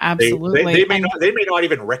 Yeah, absolutely. They may not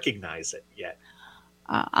even recognize it yet.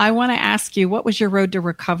 I want to ask you, what was your road to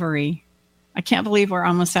recovery? I can't believe we're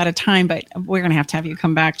almost out of time, but we're going to have you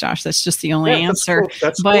come back, Josh. That's just the only answer.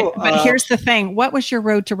 That's cool. But here's the thing: what was your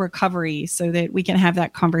road to recovery, so that we can have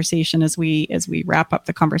that conversation as we wrap up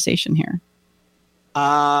the conversation here?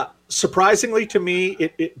 Surprisingly to me,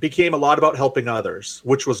 it became a lot about helping others,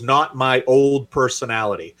 which was not my old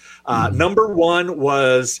personality. Number one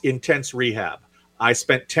was intense rehab. I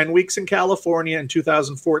spent 10 weeks in California in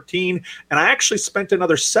 2014, and I actually spent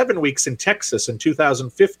another 7 weeks in Texas in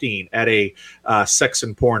 2015 at a sex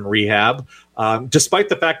and porn rehab. Despite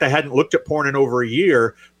the fact I hadn't looked at porn in over a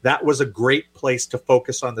year, that was a great place to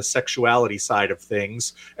focus on the sexuality side of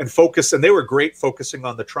things and they were great focusing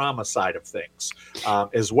on the trauma side of things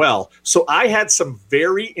as well. So I had some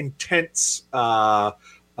very intense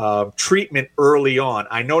treatment early on.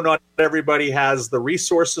 I know not everybody has the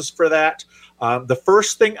resources for that. The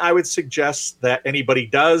first thing I would suggest that anybody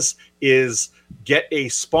does is get a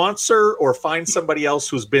sponsor or find somebody else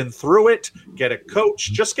who's been through it, get a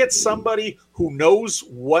coach, just get somebody who knows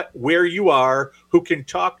where you are, who can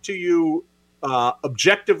talk to you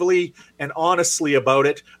objectively and honestly about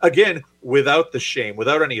it. Again, without the shame,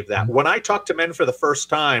 without any of that. When I talk to men for the first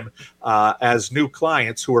time as new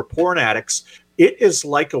clients who are porn addicts, it is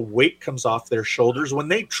like a weight comes off their shoulders when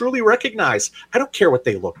they truly recognize, I don't care what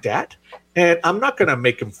they looked at, and I'm not going to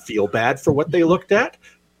make them feel bad for what they looked at.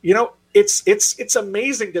 It's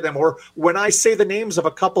amazing to them. Or when I say the names of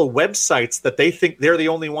a couple websites that they think they're the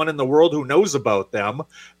only one in the world who knows about them,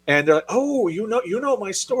 and they're like, "Oh, you know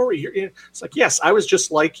my story." It's like, yes, I was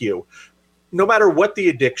just like you. No matter what the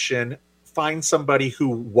addiction, find somebody who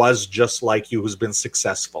was just like you, who's been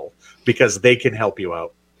successful, because they can help you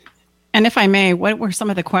out. And if I may, what were some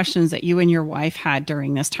of the questions that you and your wife had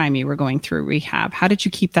during this time you were going through rehab? How did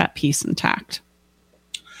you keep that peace intact?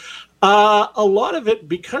 A lot of it,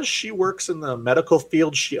 because she works in the medical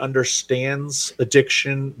field, she understands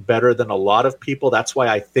addiction better than a lot of people. That's why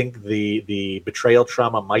I think the betrayal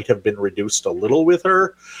trauma might have been reduced a little with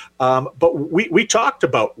her. But we talked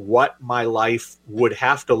about what my life would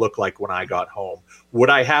have to look like when I got home. Would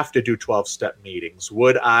I have to do 12-step meetings?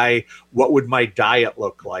 What would my diet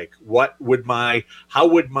look like? How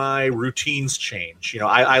would my routines change?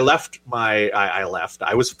 I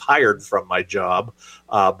was fired from my job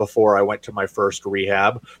before I went to my first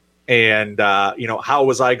rehab. And, how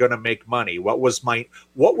was I going to make money? What was my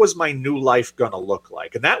new life going to look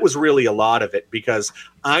like? And that was really a lot of it, because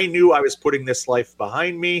I knew I was putting this life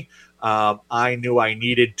behind me. I knew I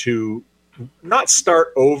needed to not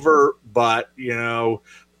start over, but,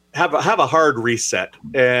 have a hard reset,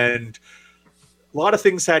 and a lot of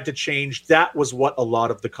things had to change. That was what a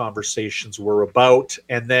lot of the conversations were about.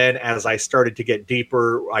 And then as I started to get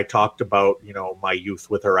deeper, I talked about, my youth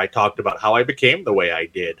with her. I talked about how I became the way I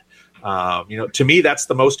did. To me, that's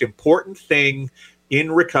the most important thing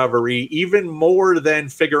in recovery, even more than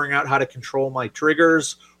figuring out how to control my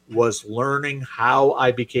triggers, was learning how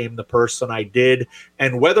I became the person I did.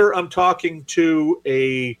 And whether I'm talking to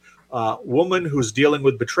a woman who's dealing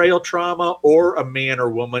with betrayal trauma or a man or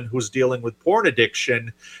woman who's dealing with porn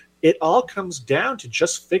addiction, it all comes down to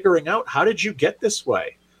just figuring out, how did you get this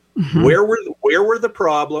way? Mm-hmm. Where were the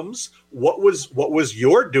problems? What was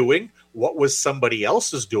your doing? What was somebody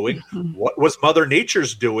else's doing? Mm-hmm. What was Mother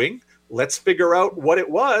Nature's doing? Let's figure out what it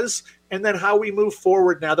was, and then how we move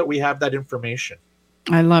forward now that we have that information.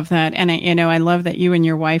 I love that. And I love that you and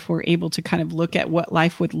your wife were able to kind of look at what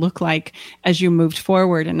life would look like as you moved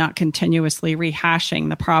forward and not continuously rehashing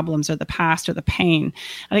the problems or the past or the pain.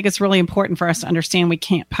 I think it's really important for us to understand we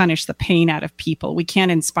can't punish the pain out of people. We can't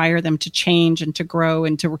inspire them to change and to grow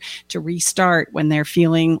and to restart when they're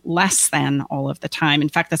feeling less than all of the time. In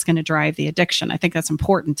fact, that's going to drive the addiction. I think that's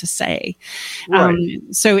important to say. Right.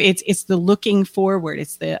 So it's the looking forward.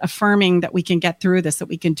 It's the affirming that we can get through this, that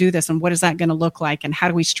we can do this. And what is that going to look like? And how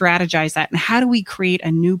do we strategize that? And how do we create a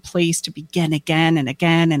new place to begin again and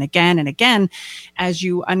again and again and again as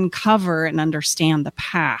you uncover and understand the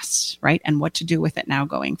past, right? And what to do with it now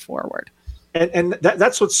going forward. And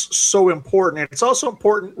that's what's so important. And it's also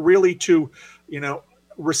important really to,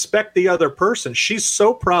 respect the other person. She's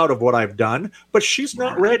so proud of what I've done, but she's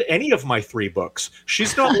not read any of my 3 books.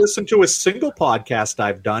 She's not listened to a single podcast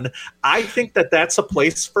I've done. I think that that's a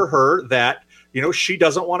place for her that, she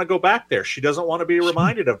doesn't want to go back there. She doesn't want to be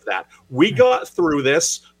reminded of that. We got through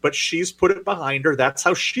this, but she's put it behind her. That's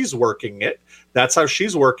how she's working it. That's how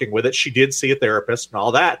she's working with it. She did see a therapist and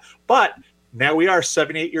all that. But now we are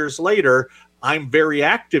 7-8 years later. I'm very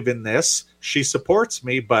active in this. She supports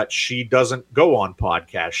me, but she doesn't go on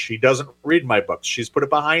podcasts. She doesn't read my books. She's put it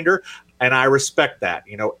behind her, and I respect that.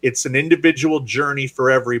 It's an individual journey for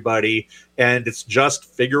everybody, and it's just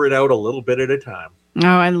figure it out a little bit at a time. Oh,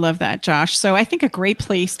 I love that, Josh. So I think a great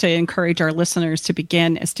place to encourage our listeners to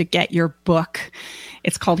begin is to get your book.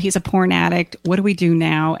 It's called He's a Porn Addict. What do we do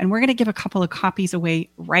now? And we're going to give a couple of copies away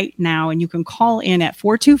right now. And you can call in at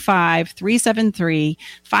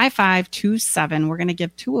 425-373-5527. We're going to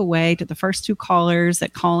give 2 away to the first 2 callers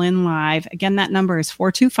that call in live. Again, that number is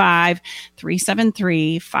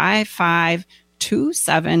 425-373-5527.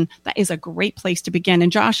 That is a great place to begin.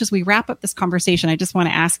 And Josh, as we wrap up this conversation, I just want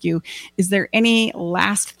to ask you, is there any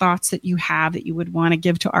last thoughts that you have that you would want to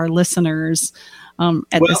give to our listeners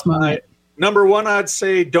at this moment? Number one, I'd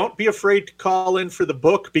say don't be afraid to call in for the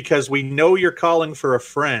book, because we know you're calling for a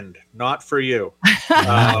friend, not for you.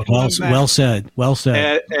 Well said. Well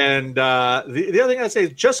said. And the other thing I'd say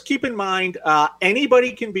is just keep in mind,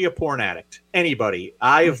 anybody can be a porn addict. Anybody.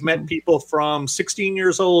 I have met people from 16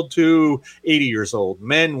 years old to 80 years old.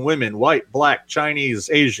 Men, women, white, black, Chinese,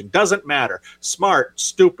 Asian. Doesn't matter. Smart,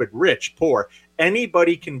 stupid, rich, poor.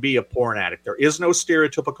 Anybody can be a porn addict. There is no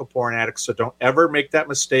stereotypical porn addict, so don't ever make that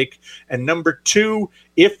mistake. And number 2,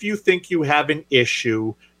 if you think you have an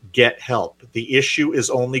issue, get help. The issue is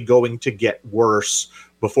only going to get worse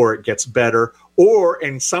before it gets better.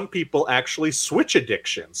 And some people actually switch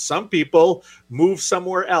addictions. Some people move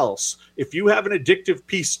somewhere else. If you have an addictive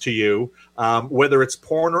piece to you, whether it's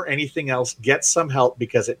porn or anything else, get some help,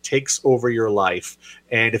 because it takes over your life.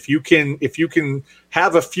 And if you can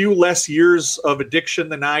have a few less years of addiction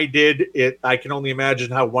than I did, I can only imagine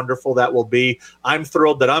how wonderful that will be. I'm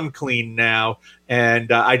thrilled that I'm clean now.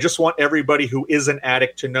 And I just want everybody who is an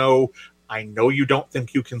addict to know, I know you don't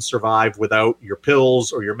think you can survive without your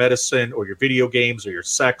pills or your medicine or your video games or your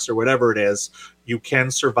sex or whatever it is. You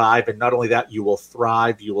can survive. And not only that, you will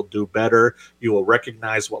thrive. You will do better. You will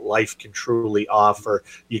recognize what life can truly offer.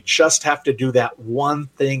 You just have to do that one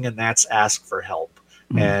thing, and that's ask for help.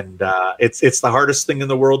 Mm-hmm. And it's the hardest thing in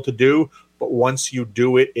the world to do. But once you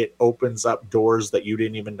do it, it opens up doors that you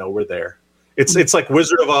didn't even know were there. It's like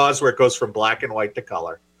Wizard of Oz, where it goes from black and white to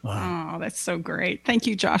color. Wow. Oh, that's so great. Thank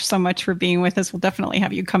you, Josh, so much for being with us. We'll definitely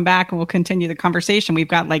have you come back and we'll continue the conversation. We've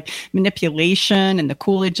got like manipulation and the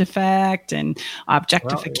Coolidge effect and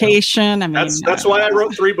objectification. Well, yeah. That's why I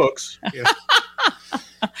wrote 3 books. Yeah.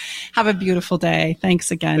 Have a beautiful day. Thanks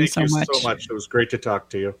again so much. Thank you so much. It was great to talk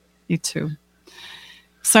to you. You too.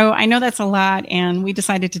 So I know that's a lot, and we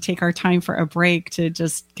decided to take our time for a break to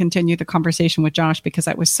just continue the conversation with Josh because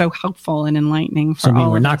that was so helpful and enlightening for all of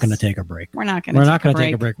us. We're not going to take a break. We're not going to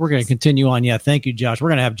take a break. We're going to continue on. Yeah, thank you, Josh. We're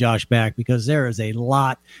going to have Josh back because there is a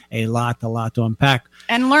lot to unpack.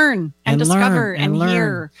 And learn and discover and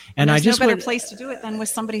hear. And there's no better place to do it than with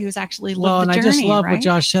somebody who's actually lived the journey. I just love what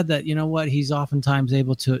Josh said, that, you know what, he's oftentimes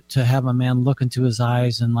able to have a man look into his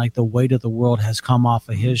eyes and like the weight of the world has come off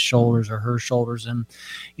of his shoulders or her shoulders. And,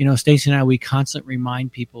 you know, Stacey and I, we constantly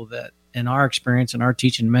remind people that in our experience and our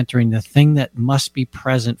teaching and mentoring, the thing that must be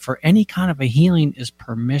present for any kind of a healing is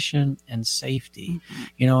permission and safety. Mm-hmm.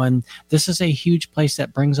 You know, and this is a huge place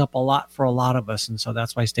that brings up a lot for a lot of us. And so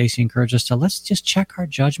that's why Stacey encouraged us to let's just check our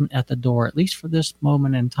judgment at the door, at least for this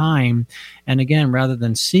moment in time. And again, rather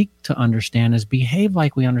than seek to understand, is behave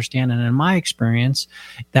like we understand. And in my experience,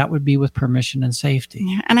 that would be with permission and safety.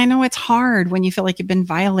 Yeah, and I know it's hard when you feel like you've been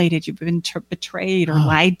violated, you've been betrayed or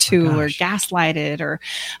lied to or gaslighted, or,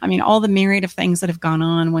 I mean, all the myriad of things that have gone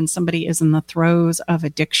on when somebody is in the throes of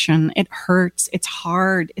addiction. It hurts. It's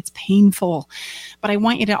hard. It's painful. But I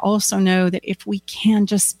want you to also know that if we can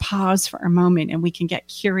just pause for a moment and we can get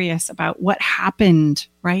curious about what happened,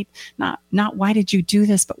 right? Not why did you do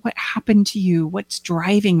this, but what happened to you? What's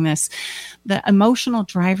driving this? The emotional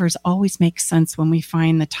drivers always make sense when we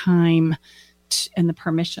find the time and the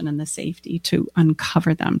permission and the safety to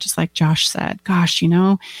uncover them. Just like Josh said, gosh, you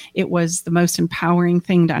know, it was the most empowering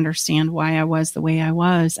thing to understand why I was the way I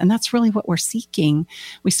was. And that's really what we're seeking.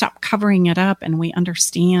 We stop covering it up and we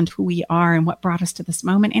understand who we are and what brought us to this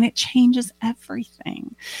moment. And it changes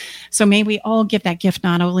everything. So may we all give that gift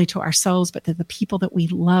not only to ourselves, but to the people that we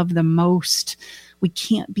love the most. We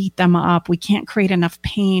can't beat them up. We can't create enough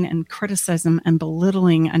pain and criticism and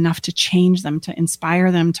belittling enough to change them, to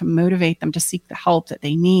inspire them, to motivate them to seek the help that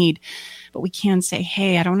they need. But we can say,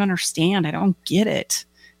 hey, I don't understand. I don't get it.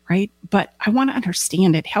 Right. But I want to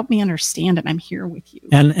understand it. Help me understand it. I'm here with you.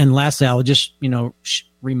 And lastly, I would just,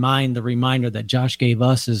 reminder that Josh gave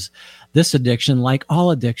us is this addiction, like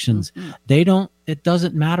all addictions, it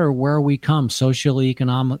doesn't matter where we come socially,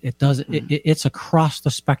 economically, it's across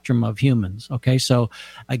the spectrum of humans. Okay. So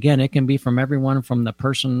again, it can be from everyone from the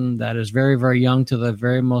person that is very, very young to the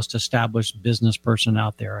very most established business person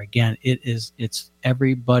out there. Again, it's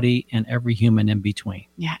everybody and every human in between.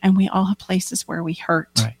 Yeah. And we all have places where we hurt.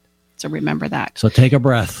 Right. So remember that. So take a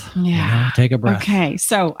breath. Yeah. Take a breath. Okay.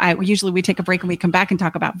 So usually we take a break and we come back and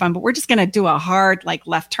talk about fun, but we're just going to do a hard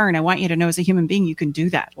left turn. I want you to know as a human being, you can do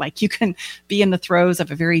that. Like you can be in the throes of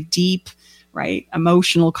a very deep, right,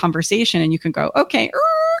 emotional conversation and you can go, okay,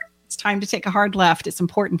 it's time to take a hard left. It's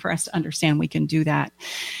important for us to understand we can do that.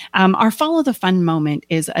 Our follow the fun moment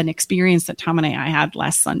is an experience that Tom and I had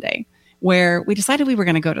last Sunday, where we decided we were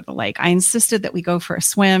going to go to the lake. I insisted that we go for a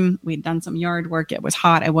swim. We'd done some yard work. It was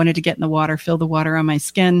hot. I wanted to get in the water, feel the water on my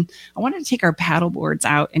skin. I wanted to take our paddle boards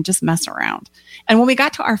out and just mess around. And when we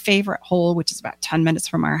got to our favorite hole, which is about 10 minutes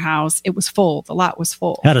from our house, it was full. The lot was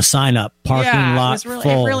full. Had a sign up, parking lot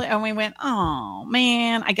full. And we went, oh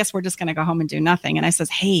man, I guess we're just going to go home and do nothing. And I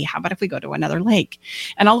says, hey, how about if we go to another lake?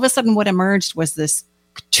 And all of a sudden what emerged was this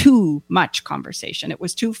too much conversation. It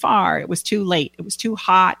was too far. It was too late. It was too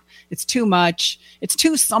hot. It's too much. It's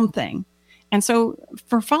too something. And so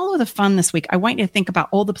for Follow the Fun this week, I want you to think about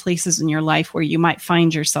all the places in your life where you might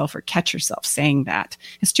find yourself or catch yourself saying that.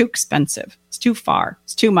 It's too expensive. It's too far.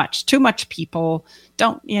 It's too much people.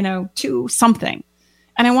 Too something.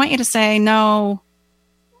 And I want you to say no.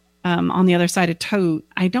 On the other side of tote,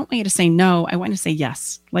 I don't want you to say no. I want you to say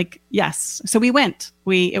yes. Like, yes. So we went.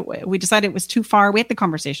 We decided it was too far. We had the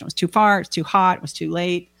conversation. It was too far. It was too hot. It was too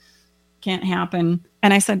late. Can't happen.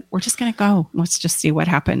 And I said, we're just going to go. Let's just see what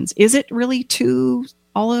happens. Is it really too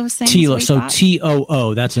all of those things? So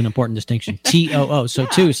TOO, that's an important distinction. TOO. So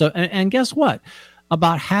two. So, and guess what?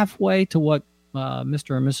 About halfway to what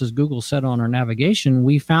Mr. and Mrs. Google said on our navigation,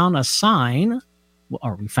 we found a sign,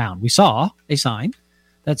 we saw a sign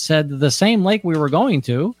that said the same lake we were going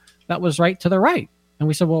to, that was right to the right. And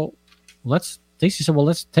we said, Stacey said,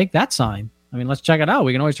 let's take that sign. I mean, let's check it out.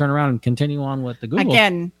 We can always turn around and continue on with the Google.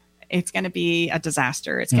 Again, it's going to be a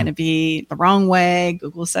disaster. It's going to be the wrong way.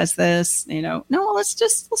 Google says this, no, let's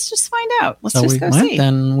just find out. Let's just go see.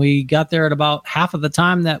 And we got there at about half of the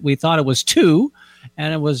time that we thought it was 2.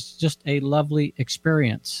 And it was just a lovely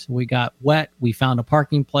experience. We got wet. We found a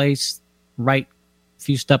parking place right a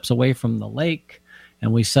few steps away from the lake.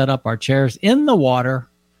 And we set up our chairs in the water,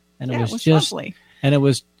 and it was just lovely. And it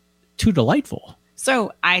was too delightful.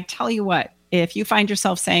 So I tell you what, if you find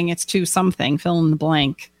yourself saying it's too something, fill in the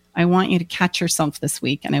blank, I want you to catch yourself this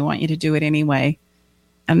week, and I want you to do it anyway,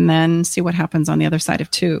 and then see what happens on the other side of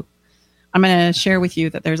 2. I'm going to share with you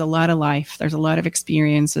that there's a lot of life, there's a lot of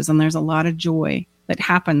experiences, and there's a lot of joy that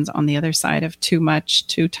happens on the other side of too much,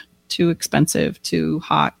 too expensive, too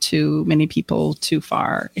hot, too many people, too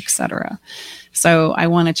far, etc. So I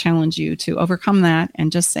want to challenge you to overcome that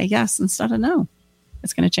and just say yes instead of no.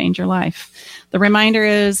 It's going to change your life. The reminder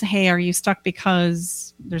is, hey, are you stuck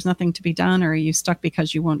because there's nothing to be done, or are you stuck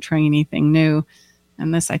because you won't try anything new?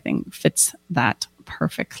 And this, I think, fits that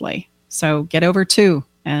perfectly. So get over too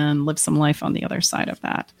and live some life on the other side of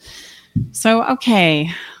that. So, okay,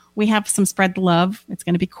 we have some Spread the Love. It's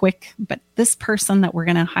going to be quick, but this person that we're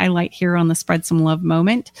going to highlight here on the Spread Some Love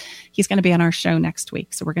moment, he's going to be on our show next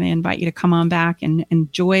week. So we're going to invite you to come on back and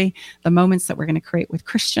enjoy the moments that we're going to create with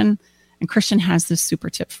Christian. And Christian has this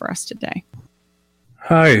super tip for us today.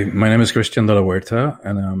 Hi, my name is Christian de la Huerta,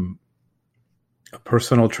 and I'm a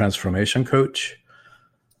personal transformation coach.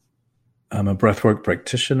 I'm a breathwork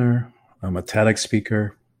practitioner. I'm a TEDx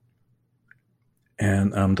speaker.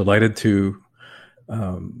 And I'm delighted to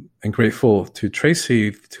and grateful to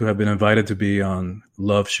Tracy to have been invited to be on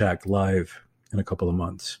Love Shack Live in a couple of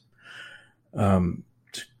months.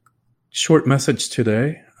 Short message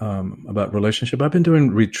today about relationship. I've been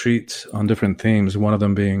doing retreats on different themes, one of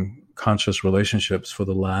them being conscious relationships for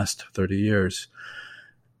the last 30 years.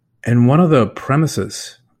 And one of the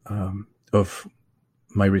premises of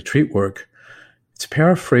my retreat work, it's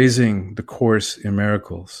paraphrasing the Course in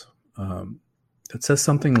Miracles. It says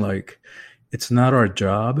something like, it's not our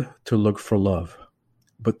job to look for love,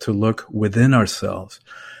 but to look within ourselves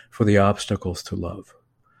for the obstacles to love.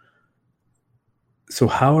 So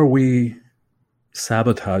how are we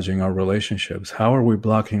sabotaging our relationships? How are we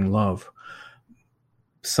blocking love?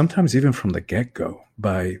 Sometimes even from the get-go,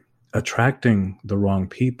 by attracting the wrong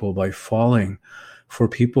people, by falling for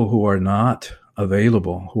people who are not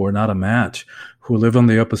available, who are not a match, who live on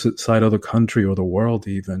the opposite side of the country or the world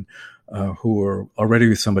even, who are already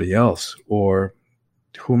with somebody else, or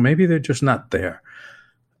who maybe they're just not there.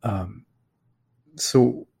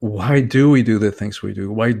 So why do we do the things we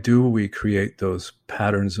do? Why do we create those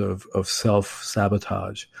patterns of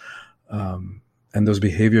self-sabotage and those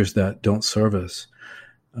behaviors that don't serve us?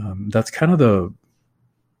 That's kind of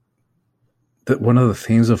one of the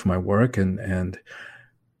themes of my work, and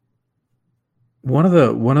one of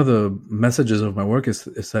the messages of my work is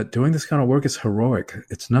that doing this kind of work is heroic.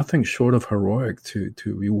 It's nothing short of heroic to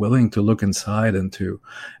be willing to look inside and to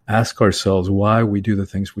ask ourselves why we do the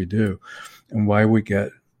things we do, and why we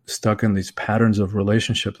get stuck in these patterns of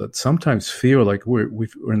relationship that sometimes feel like we're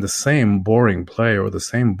in the same boring play or the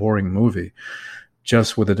same boring movie,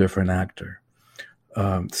 just with a different actor.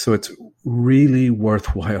 So it's really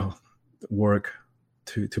worthwhile work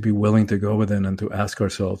to be willing to go within and to ask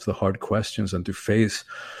ourselves the hard questions and to face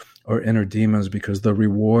our inner demons, because the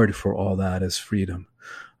reward for all that is freedom,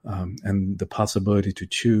 and the possibility to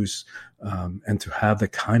choose and to have the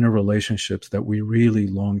kind of relationships that we really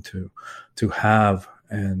long to have,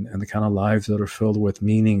 and the kind of lives that are filled with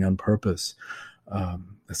meaning and purpose, a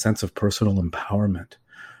sense of personal empowerment,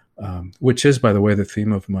 which is, by the way, the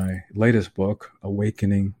theme of my latest book,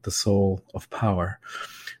 Awakening the Soul of Power,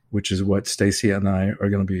 which is what Stacy and I are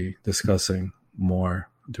going to be discussing more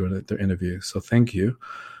during the interview. So thank you.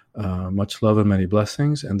 Much love and many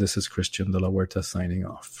blessings. And this is Christian de la Huerta signing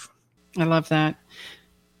off. I love that.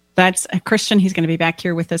 That's Christian. He's going to be back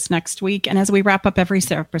here with us next week. And as we wrap up every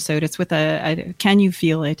episode, it's with a Can You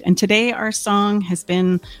Feel It? And today our song has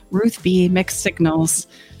been Ruth B. Mixed Signals.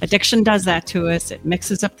 Addiction does that to us. It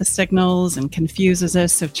mixes up the signals and confuses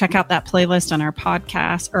us. So check out that playlist on our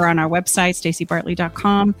podcast or on our website,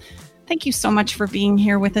 stacybartley.com. Thank you so much for being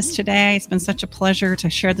here with us today. It's been such a pleasure to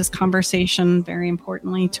share this conversation, very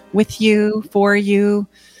importantly, with you, for you.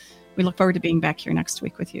 We look forward to being back here next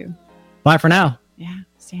week with you. Bye for now. Yeah.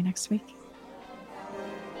 See you next week.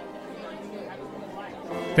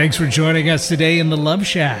 Thanks for joining us today in the Love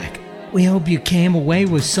Shack. We hope you came away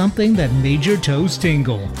with something that made your toes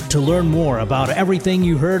tingle. To learn more about everything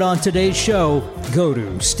you heard on today's show, go to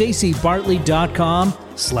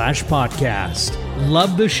stacybartley.com/podcast.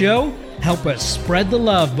 Love the show? Help us spread the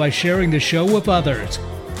love by sharing the show with others.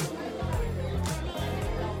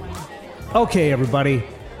 Okay, everybody,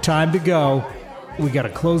 time to go. We got to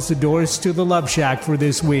close the doors to the Love Shack for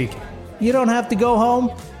this week. You don't have to go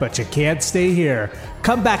home, but you can't stay here.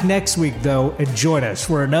 Come back next week, though, and join us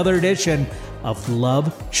for another edition of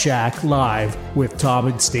Love Shack Live with Tom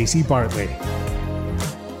and Stacy Bartley.